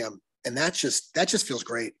where I am. And that just feels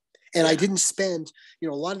great. And I didn't spend, a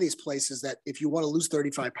lot of these places that if you want to lose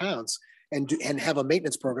 35 pounds, and have a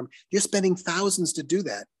maintenance program, you're spending thousands to do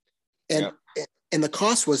that. And, Yep. and the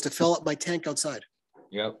cost was to fill up my tank outside.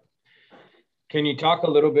 Yep. Can you talk a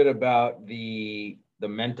little bit about the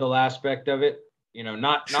mental aspect of it? You know,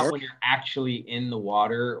 not Sure. when you're actually in the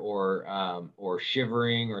water or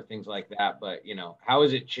shivering or things like that, but you know, how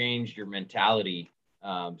has it changed your mentality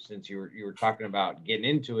since you were talking about getting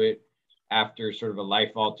into it after sort of a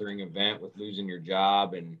life altering event with losing your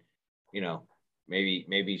job and you know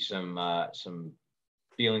maybe some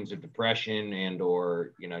feelings of depression and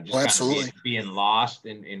or you know just kind of Absolutely. being lost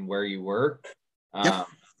in where you were. Yep.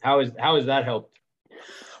 How has that helped?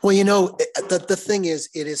 Well, the thing is,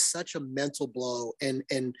 it is such a mental blow,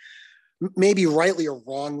 and maybe rightly or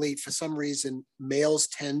wrongly, for some reason, males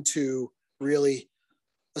tend to really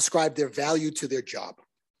ascribe their value to their job.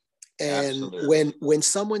 And Absolutely. when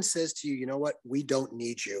someone says to you, you know what, we don't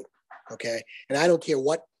need you, okay, and I don't care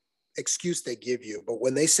what excuse they give you, but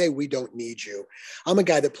when they say we don't need you, I'm a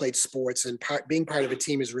guy that played sports, and being part of a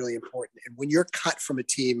team is really important. And when you're cut from a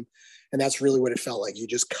team, and that's really what it felt like, you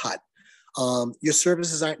just cut. Your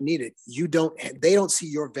services aren't needed. They don't see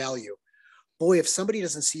your value. Boy, if somebody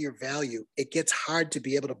doesn't see your value, it gets hard to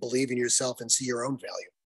be able to believe in yourself and see your own value.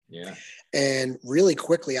 Yeah. And really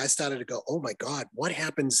quickly, I started to go, oh my God, what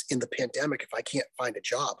happens in the pandemic if I can't find a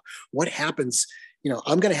job? What happens?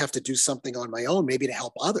 I'm going to have to do something on my own, maybe to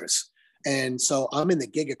help others. And so I'm in the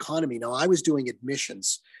gig economy. Now, I was doing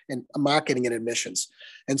admissions and marketing and admissions.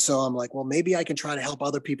 And so I'm like, well, maybe I can try to help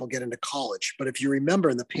other people get into college. But if you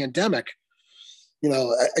remember in the pandemic,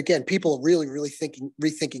 again, people are really, really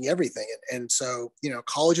rethinking everything. And so,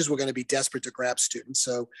 colleges were going to be desperate to grab students.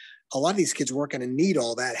 So a lot of these kids weren't going to need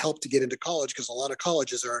all that help to get into college because a lot of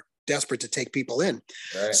colleges are desperate to take people in.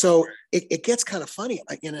 Right. So it gets kind of funny.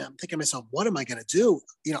 I'm thinking to myself, what am I going to do?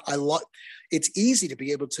 It's easy to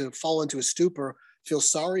be able to fall into a stupor, feel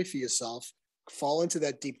sorry for yourself, fall into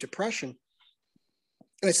that deep depression.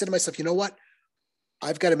 And I said to myself, you know what?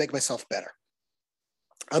 I've got to make myself better.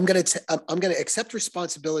 I'm going to accept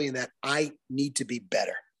responsibility in that I need to be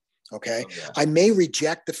better. Okay. Okay. I may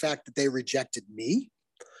reject the fact that they rejected me,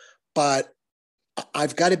 but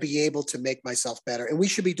I've got to be able to make myself better. And we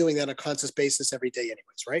should be doing that on a constant basis every day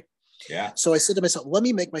anyways, right? Yeah. So I said to myself, let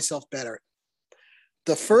me make myself better.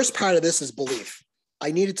 The first part of this is belief.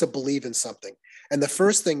 I needed to believe in something. And the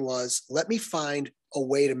first thing was, let me find a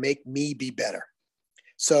way to make me be better.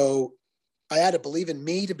 So I had to believe in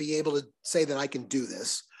me to be able to say that I can do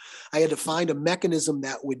this. I had to find a mechanism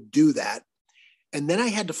that would do that. And then I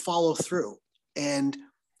had to follow through. And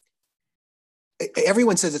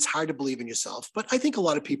everyone says it's hard to believe in yourself, but I think a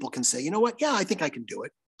lot of people can say, you know what? Yeah, I think I can do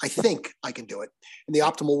it. I think I can do it. And the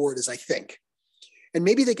optimal word is I think. And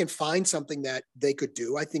maybe they can find something that they could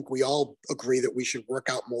do. I think we all agree that we should work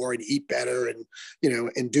out more and eat better and,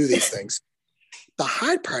 and do these things. The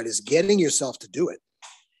hard part is getting yourself to do it.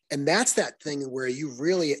 And that's that thing where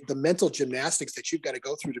the mental gymnastics that you've got to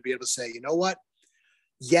go through to be able to say, you know what?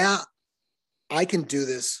 Yeah, I can do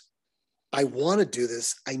this. I want to do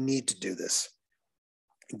this. I need to do this.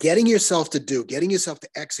 Getting yourself to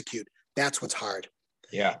execute, that's what's hard.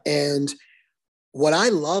 Yeah. And what I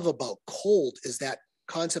love about cold is that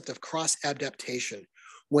concept of cross adaptation.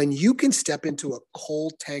 When you can step into a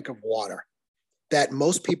cold tank of water that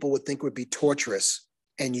most people would think would be torturous,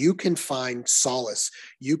 and you can find solace,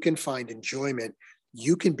 you can find enjoyment,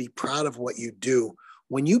 you can be proud of what you do.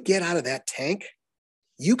 When you get out of that tank,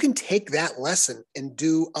 you can take that lesson and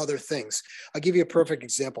do other things. I'll give you a perfect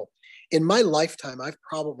example. In my lifetime,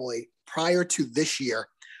 prior to this year,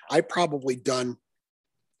 I've probably done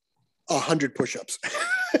 100 push-ups.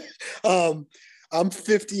 I'm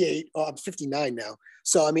 58, I'm 59 now.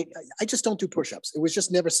 So, I just don't do push-ups. It was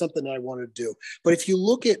just never something that I wanted to do. But if you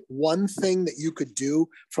look at one thing that you could do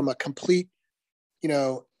from a complete,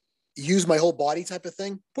 use my whole body type of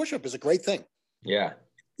thing, push-up is a great thing. Yeah.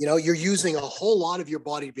 You're using a whole lot of your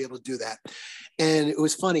body to be able to do that. And it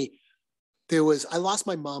was funny. I lost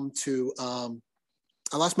my mom to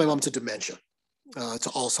dementia, to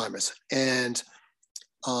Alzheimer's. And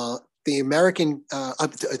the American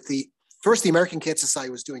Cancer Society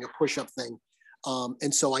was doing a push-up thing.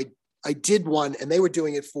 And so I did one, and they were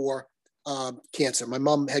doing it for cancer. My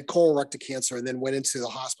mom had colorectal cancer and then went into the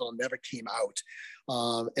hospital and never came out.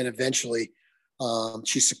 And eventually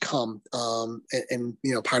she succumbed. And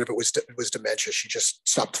part of it was dementia. She just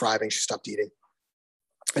stopped thriving. She stopped eating.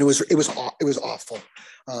 And it was awful.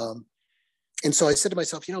 And so I said to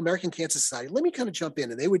myself, American Cancer Society, let me kind of jump in.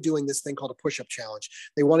 And they were doing this thing called a push-up challenge.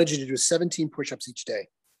 They wanted you to do 17 push-ups each day.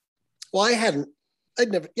 Well,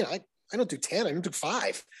 I'd never, I don't do 10, I don't do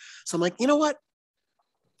 5. So I'm like, you know what?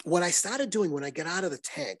 What I started doing when I got out of the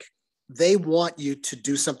tank, they want you to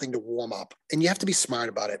do something to warm up, and you have to be smart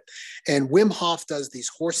about it. And Wim Hof does these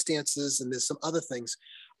horse stances, and there's some other things.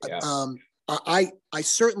 Yeah. I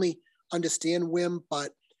certainly understand Wim,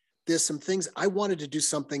 but there's some things I wanted to do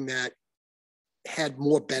something that had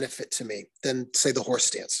more benefit to me than, say, the horse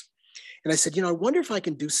stance. And I said, I wonder if I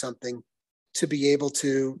can do something to be able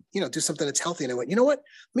to, do something that's healthy. And I went, you know what?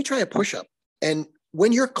 Let me try a push-up. And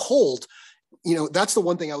when you're cold, that's the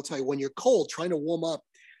one thing I will tell you. When you're cold, trying to warm up,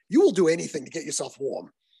 you will do anything to get yourself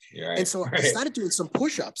warm. Right, and so I started doing some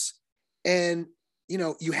push-ups, and,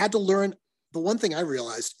 you had to learn. The one thing I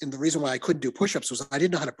realized, and the reason why I couldn't do push-ups, was I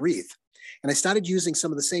didn't know how to breathe. And I started using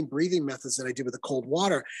some of the same breathing methods that I did with the cold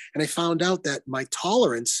water. And I found out that my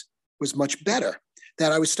tolerance was much better,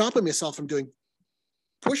 that I was stopping myself from doing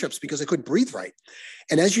push-ups because I couldn't breathe right.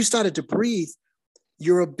 And as you started to breathe,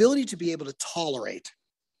 your ability to be able to tolerate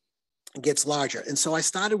gets larger. And so I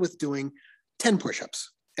started with doing 10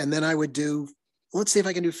 push-ups. And then I would do, let's see if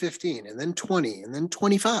I can do 15, and then 20, and then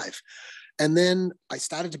 25. And then I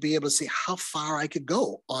started to be able to see how far I could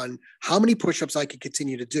go on how many push-ups I could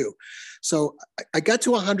continue to do. So I got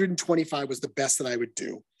to 125 was the best that I would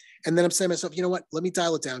do. And then I'm saying to myself, you know what, let me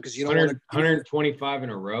dial it down, because you don't want to. 125 in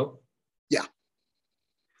a row? Yeah.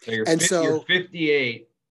 So you're 58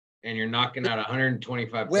 and you're knocking out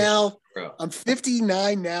 125. Well, I'm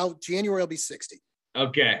 59 now. January I'll be 60.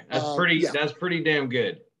 Okay. That's pretty damn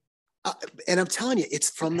good. And I'm telling you, it's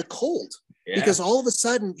from the cold. Yeah. Because all of a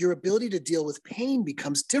sudden your ability to deal with pain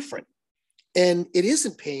becomes different. And it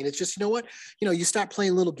isn't pain. It's just, you start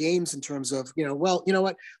playing little games in terms of, well, you know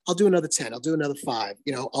what, I'll do another 10, I'll do another 5,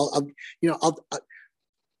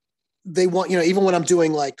 they want, even when I'm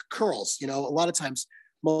doing like curls, a lot of times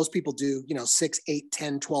most people do, 6, 8,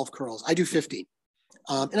 10, 12 curls. I do 15.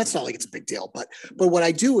 And that's not like it's a big deal, but what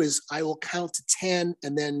I do is I will count to 10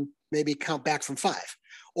 and then maybe count back from 5.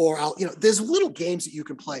 Or I'll, there's little games that you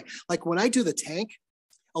can play. Like when I do the tank,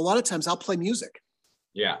 a lot of times I'll play music.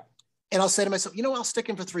 Yeah. And I'll say to myself, I'll stick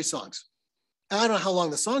in for 3 songs. And I don't know how long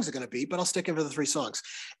the songs are going to be, but I'll stick in for the 3 songs.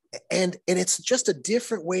 And it's just a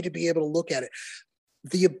different way to be able to look at it.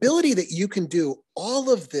 The ability that you can do all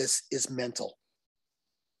of this is mental.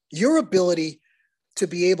 Your ability to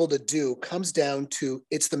be able to do comes down to,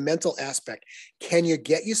 it's the mental aspect. Can you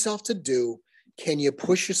get yourself to do? Can you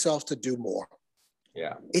push yourself to do more?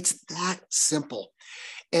 Yeah. It's that simple.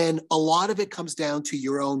 And a lot of it comes down to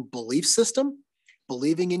your own belief system,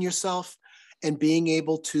 believing in yourself, and being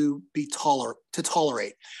able to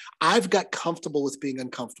tolerate. I've got comfortable with being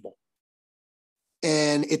uncomfortable.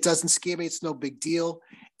 And it doesn't scare me. It's no big deal.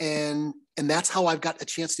 And that's how I've got a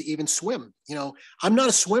chance to even swim. I'm not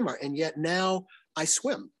a swimmer, and yet now I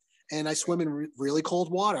swim. And I swim in really cold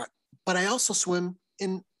water, but I also swim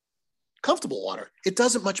in comfortable water. It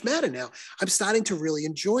doesn't much matter now. I'm starting to really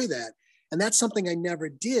enjoy that. And that's something I never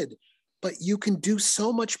did. But you can do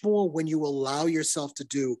so much more when you allow yourself to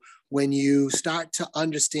do, when you start to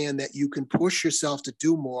understand that you can push yourself to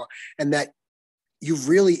do more, and that you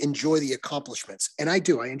really enjoy the accomplishments. And I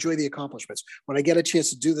do. I enjoy the accomplishments. When I get a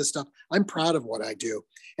chance to do this stuff, I'm proud of what I do.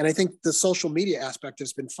 And I think the social media aspect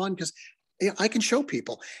has been fun because I can show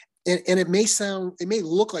people. And it may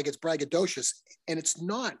look like it's braggadocious, and it's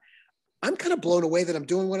not. I'm kind of blown away that I'm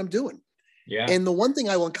doing what I'm doing. Yeah. And the one thing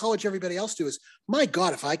I will encourage everybody else to do is, my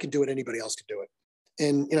God, if I can do it, anybody else can do it.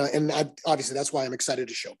 And obviously that's why I'm excited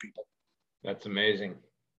to show people. That's amazing.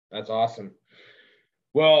 That's awesome.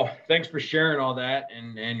 Well, thanks for sharing all that.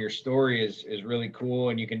 And your story is really cool.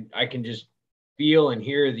 And I can just feel and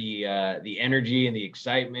hear the energy and the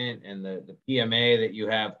excitement and the PMA that you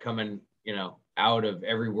have coming, out of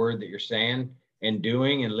every word that you're saying and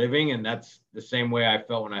doing and living. And that's the same way I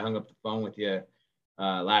felt when I hung up the phone with you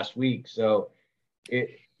last week. So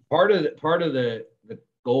part of the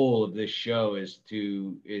goal of this show is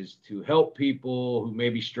to help people who may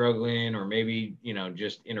be struggling or maybe,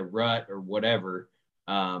 just in a rut or whatever,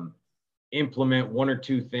 implement 1 or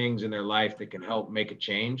 2 things in their life that can help make a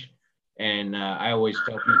change. And I always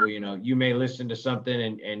tell people, you may listen to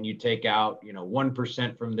something and you take out,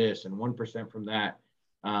 1% from this and 1% from that.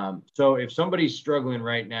 So if somebody's struggling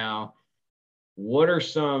right now,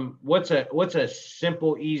 what's a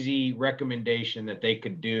simple, easy recommendation that they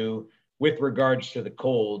could do with regards to the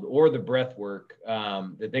cold or the breath work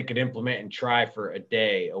that they could implement and try for a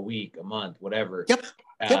day, a week, a month, whatever? Yep.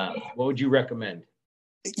 What would you recommend?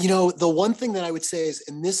 The one thing that I would say is,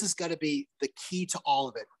 and this has got to be the key to all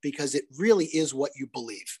of it, because it really is what you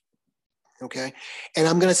believe. Okay. And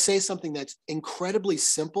I'm going to say something that's incredibly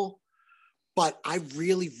simple, but I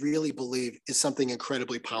really, really believe is something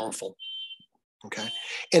incredibly powerful. Okay.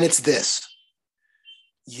 And it's this: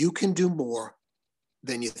 you can do more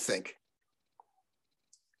than you think.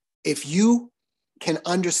 If you can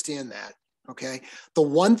understand that, okay, the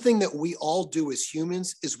one thing that we all do as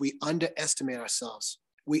humans is we underestimate ourselves.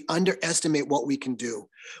 We underestimate what we can do.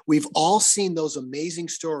 We've all seen those amazing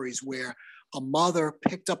stories where a mother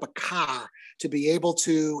picked up a car to be able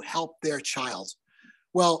to help their child.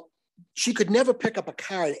 Well, she could never pick up a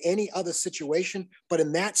car in any other situation, but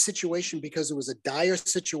in that situation, because it was a dire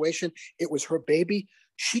situation, it was her baby,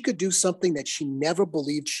 she could do something that she never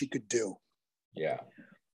believed she could do. Yeah.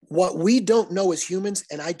 What we don't know as humans,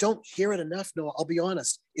 and I don't hear it enough, Noah, I'll be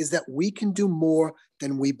honest, is that we can do more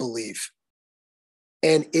than we believe.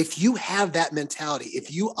 And if you have that mentality,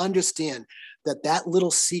 if you understand that that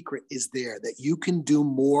little secret is there, that you can do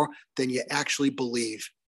more than you actually believe,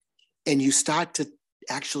 and you start to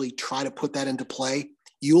actually try to put that into play,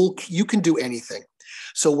 you can do anything.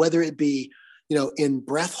 So whether it be, in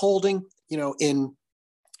breath holding, in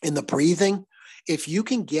the breathing, if you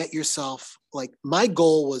can get yourself, like my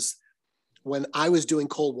goal was when I was doing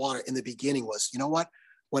cold water in the beginning was, you know what,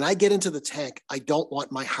 when I get into the tank, I don't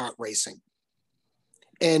want my heart racing.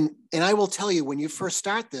 And I will tell you, when you first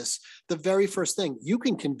start this, the very first thing, you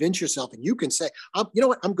can convince yourself and you can say, you know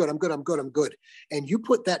what, I'm good. And you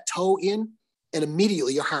put that toe in and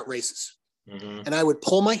immediately your heart races. Mm-hmm. And I would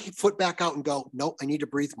pull my foot back out and go, nope, I need to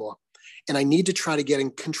breathe more. And I need to try to get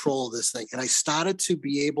in control of this thing. And I started to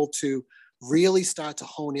be able to really start to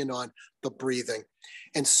hone in on the breathing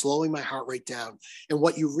and slowing my heart rate down. And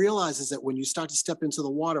what you realize is that when you start to step into the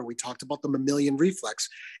water, we talked about the mammalian reflex,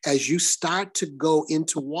 as you start to go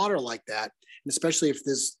into water like that, and especially if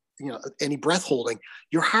there's any breath holding,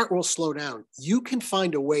 your heart will slow down. You can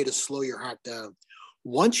find a way to slow your heart down.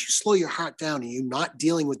 Once you slow your heart down and you're not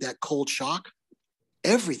dealing with that cold shock,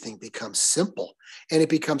 everything becomes simple and it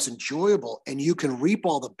becomes enjoyable and you can reap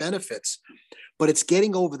all the benefits. But it's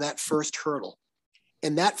getting over that first hurdle.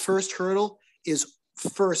 And that first hurdle is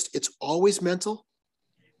it's always mental.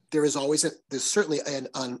 There's certainly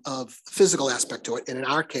a physical aspect to it. And in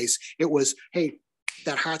our case, it was, hey,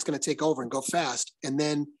 that heart's going to take over and go fast. And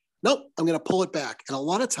then, nope, I'm going to pull it back. And a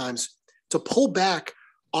lot of times to pull back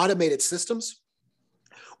automated systems,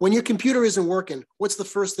 when your computer isn't working, what's the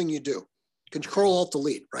first thing you do?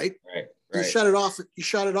 Control-Alt-Delete, right? Right. You shut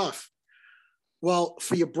it off. Well,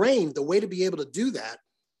 for your brain, the way to be able to do that,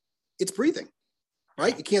 it's breathing,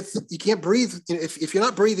 right? You can't breathe. If you're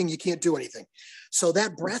not breathing, you can't do anything. So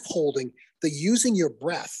that breath holding, the using your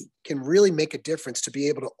breath can really make a difference to be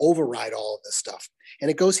able to override all of this stuff. And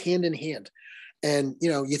it goes hand in hand. And,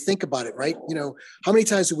 you think about it, right? How many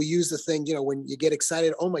times do we use the thing, when you get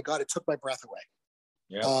excited, oh my God, it took my breath away.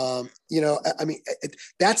 Yeah.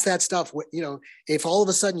 That's that stuff. If all of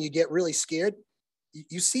a sudden you get really scared,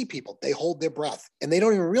 you see people, they hold their breath and they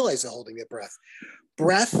don't even realize they're holding their breath.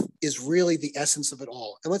 Breath is really the essence of it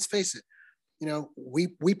all. And let's face it,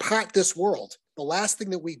 we part this world. The last thing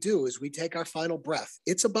that we do is we take our final breath.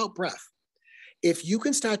 It's about breath. If you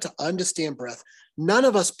can start to understand breath, none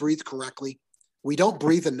of us breathe correctly. We don't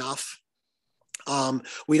breathe enough.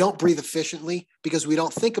 We don't breathe efficiently because we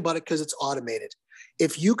don't think about it because it's automated.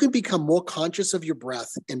 If you can become more conscious of your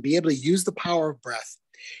breath and be able to use the power of breath,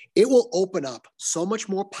 it will open up so much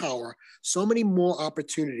more power, so many more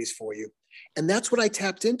opportunities for you. And that's what I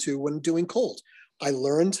tapped into when doing cold. I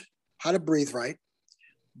learned how to breathe right.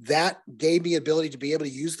 That gave me ability to be able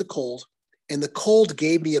to use the cold. And the cold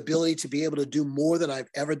gave me ability to be able to do more than I've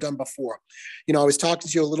ever done before. I was talking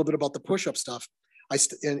to you a little bit about the push-up stuff.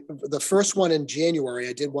 The first one in January,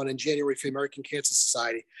 I did one in January for the American Cancer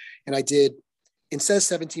Society. And I did, instead of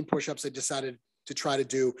 17 push-ups, I decided to try to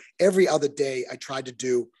do every other day. I tried to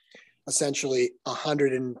do essentially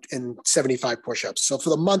 175 push-ups. So for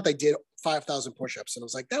the month, I did 5,000 push-ups. And I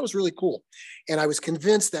was like, that was really cool. And I was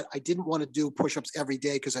convinced that I didn't want to do push-ups every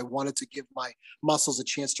day because I wanted to give my muscles a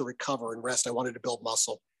chance to recover and rest. I wanted to build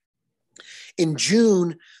muscle. In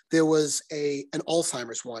June, there was an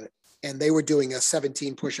Alzheimer's one, and they were doing a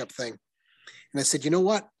 17 push-up thing. And I said, you know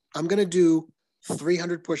what? I'm going to do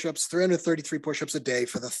 300 push-ups, 333 push-ups a day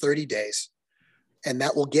for the 30 days. And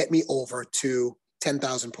that will get me over to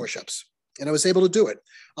 10,000 push-ups. And I was able to do it.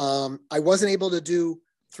 I wasn't able to do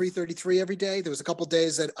 333 every day. There was a couple of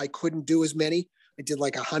days that I couldn't do as many. I did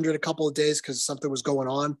like 100 a couple of days because something was going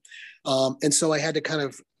on. And so I had to kind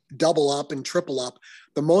of double up and triple up.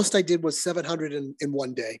 The most I did was 700 in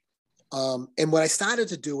one day. And what I started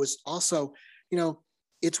to do was also,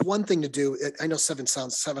 it's one thing to do. I know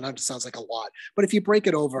 700 sounds like a lot, but if you break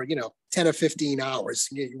it over, 10 or 15 hours,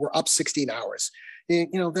 we're up 16 hours.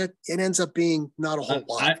 That it ends up being not a whole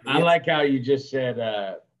lot. I like how you just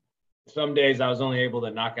said, some days I was only able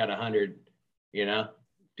to knock out 100,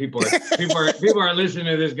 people are listening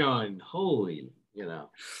to this going, holy,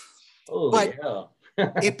 Holy but hell.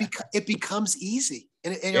 it becomes easy.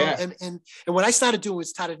 And Yeah. and what I started doing was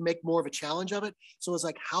started to make more of a challenge of it. So it's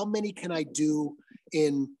like, how many can I do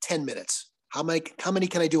in 10 minutes? How many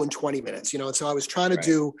can I do in 20 minutes? And so I was trying to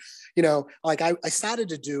do, like I started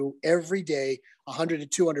to do every day 100 to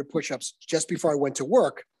 200 push-ups just before I went to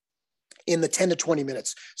work in the 10 to 20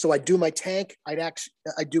 minutes. So I'd do my tank, I'd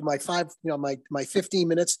do my my 15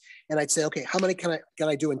 minutes, and I'd say, okay, how many can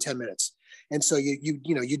I do in 10 minutes? And so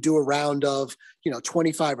you do a round of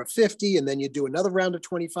 25 or 50, and then you do another round of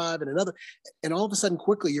 25 and another, and all of a sudden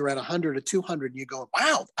quickly you're at 100 or 200, and you go,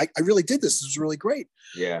 wow, I really did this. This is really great.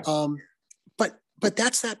 Yeah. But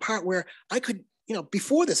that's that part where I could,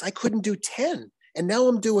 before this I couldn't do 10, and now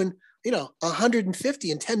I'm doing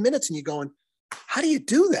 150 in 10 minutes, and you're going, how do you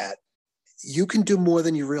do that? You can do more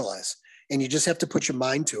than you realize, and you just have to put your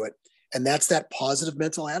mind to it. And that's that positive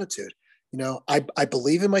mental attitude. I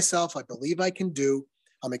believe in myself. I believe I can do.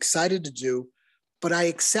 I'm excited to do, but I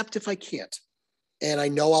accept if I can't. And I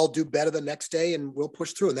know I'll do better the next day, and we'll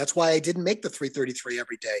push through. And that's why I didn't make the 333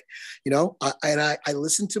 every day. I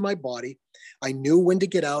listened to my body. I knew when to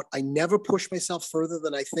get out. I never push myself further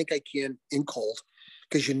than I think I can in cold,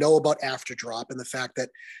 because about after drop and the fact that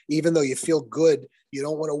even though you feel good, you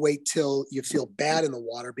don't want to wait till you feel bad in the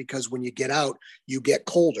water, because when you get out, you get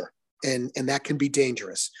colder, and that can be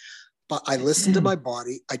dangerous. But I listen to my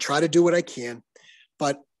body. I try to do what I can,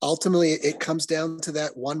 but ultimately it comes down to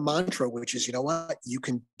that one mantra, which is, what? You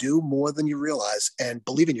can do more than you realize, and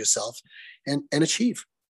believe in yourself and achieve.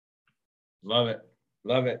 Love it.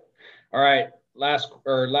 Love it. All right. Last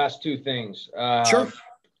two things. Sure.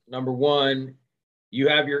 Number one,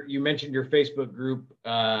 you mentioned your Facebook group,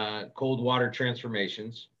 Cold Water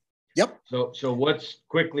Transformations. Yep. So what's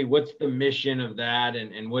the mission of that,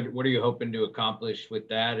 and what are you hoping to accomplish with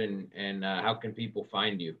that, and how can people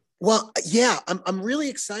find you? Well, yeah, I'm really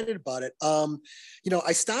excited about it.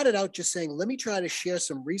 I started out just saying, let me try to share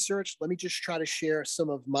some research. Let me just try to share some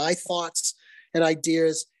of my thoughts and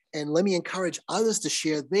ideas, and let me encourage others to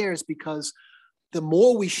share theirs, because the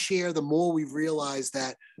more we share, the more we realize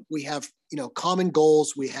that we have, common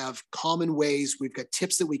goals, we have common ways, we've got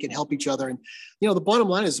tips that we can help each other. And, the bottom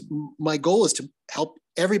line is, my goal is to help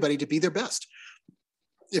everybody to be their best.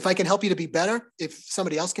 If I can help you to be better, if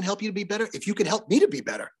somebody else can help you to be better, if you can help me to be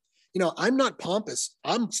better, I'm not pompous.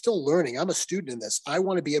 I'm still learning. I'm a student in this. I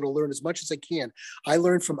want to be able to learn as much as I can. I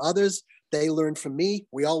learn from others. They learn from me.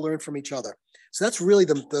 We all learn from each other. So that's really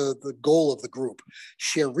the goal of the group.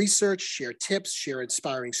 Share research, share tips, share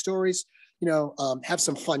inspiring stories, have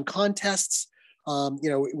some fun contests.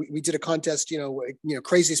 We did a contest,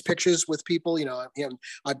 craziest pictures with people,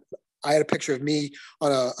 I had a picture of me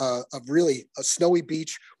on a really snowy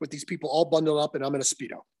beach with these people all bundled up, and I'm in a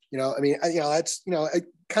Speedo. That's,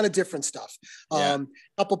 kind of different stuff. Yeah. A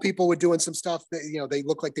couple people were doing some stuff that, they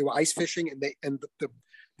look like they were ice fishing, and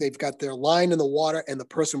they've got their line in the water, and the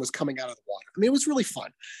person was coming out of the water. It was really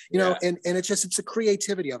fun, and it's a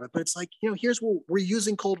creativity of it. But it's like, here's what we're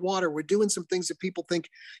using: cold water. We're doing some things that people think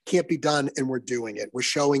can't be done, and we're doing it. We're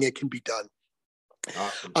showing it can be done.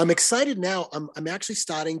 Awesome. I'm excited now. I'm actually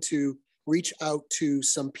starting to reach out to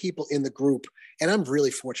some people in the group, and I'm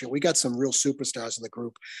really fortunate. We got some real superstars in the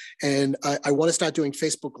group, and I want to start doing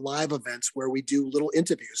Facebook Live events where we do little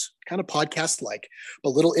interviews, kind of podcast-like,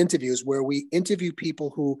 but little interviews where we interview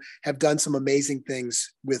people who have done some amazing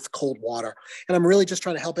things with cold water. And I'm really just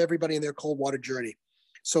trying to help everybody in their cold water journey.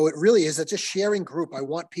 So it really is, it's a sharing group. I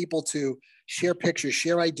want people to share pictures,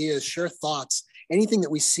 share ideas, share thoughts. Anything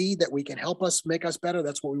that we see that we can help us make us better,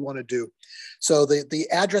 that's what we want to do. So the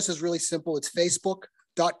address is really simple. It's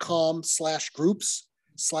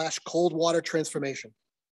facebook.com/groups/cold water transformation.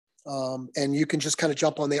 And you can just kind of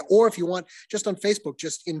jump on there. Or if you want, just on Facebook,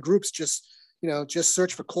 just in groups, just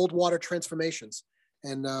search for cold water transformations.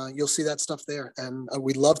 And you'll see that stuff there. And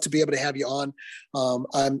we'd love to be able to have you on.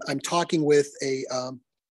 I'm talking with a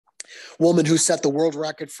woman who set the world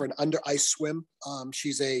record for an under ice swim.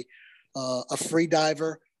 She's a free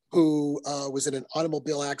diver who was in an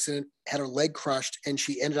automobile accident, had her leg crushed, and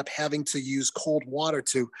she ended up having to use cold water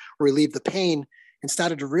to relieve the pain, and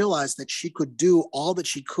started to realize that she could do all that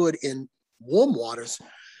she could in warm waters,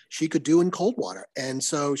 she could do in cold water. And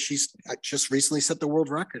so she's just recently set the world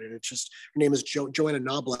record, and her name is Joanna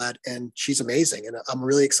Noblad, and she's amazing. And I'm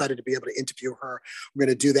really excited to be able to interview her. We're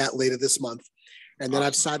going to do that later this month. And then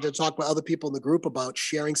I've started to talk with other people in the group about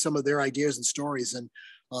sharing some of their ideas and stories. And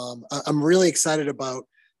I'm really excited about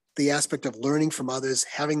the aspect of learning from others,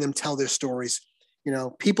 having them tell their stories.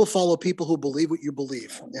 People follow people who believe what you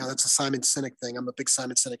believe. That's a Simon Sinek thing. I'm a big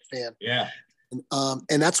Simon Sinek fan. Yeah.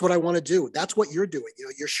 And that's what I want to do. That's what you're doing. You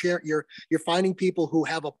know, you're finding people who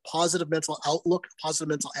have a positive mental outlook, positive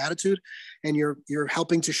mental attitude, and you're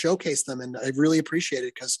helping to showcase them. And I really appreciate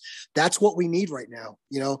it, because that's what we need right now.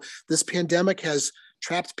 You know, this pandemic has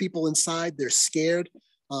trapped people inside. They're scared.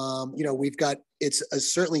 You know, it's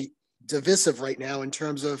certainly divisive right now in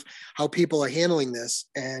terms of how people are handling this.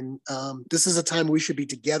 And this is a time we should be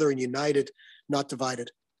together and united, not divided.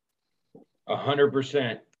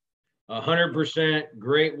 100%. 100%.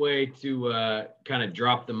 Great way to kind of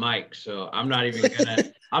drop the mic. So I'm not even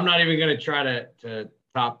gonna try to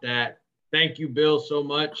top that. Thank you, Bill, so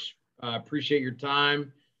much. Appreciate your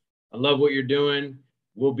time. I love what you're doing.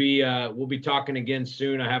 We'll be talking again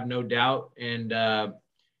soon, I have no doubt. And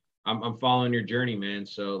I'm following your journey, man.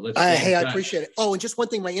 So let's. Hey, I appreciate it. Oh, and just one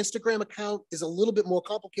thing, my Instagram account is a little bit more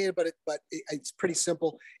complicated, but it's pretty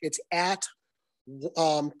simple. It's at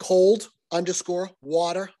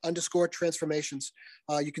cold_water_transformations.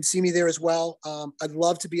 You can see me there as well. I'd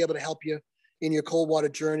love to be able to help you in your cold water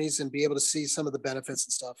journeys and be able to see some of the benefits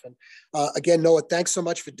and stuff. And again, Noah, thanks so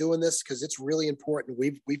much for doing this, because it's really important.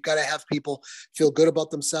 We've got to have people feel good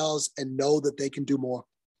about themselves and know that they can do more.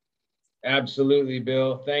 Absolutely,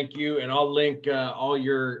 Bill. Thank you. And I'll link all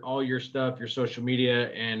your stuff, your social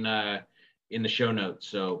media, and in the show notes,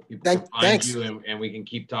 so people can find you and we can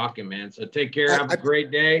keep talking, man. So take care. Have a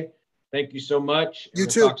great day. Thank you so much. You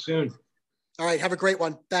too. We'll talk soon. All right. Have a great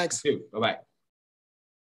one. Thanks. You too. Bye-bye.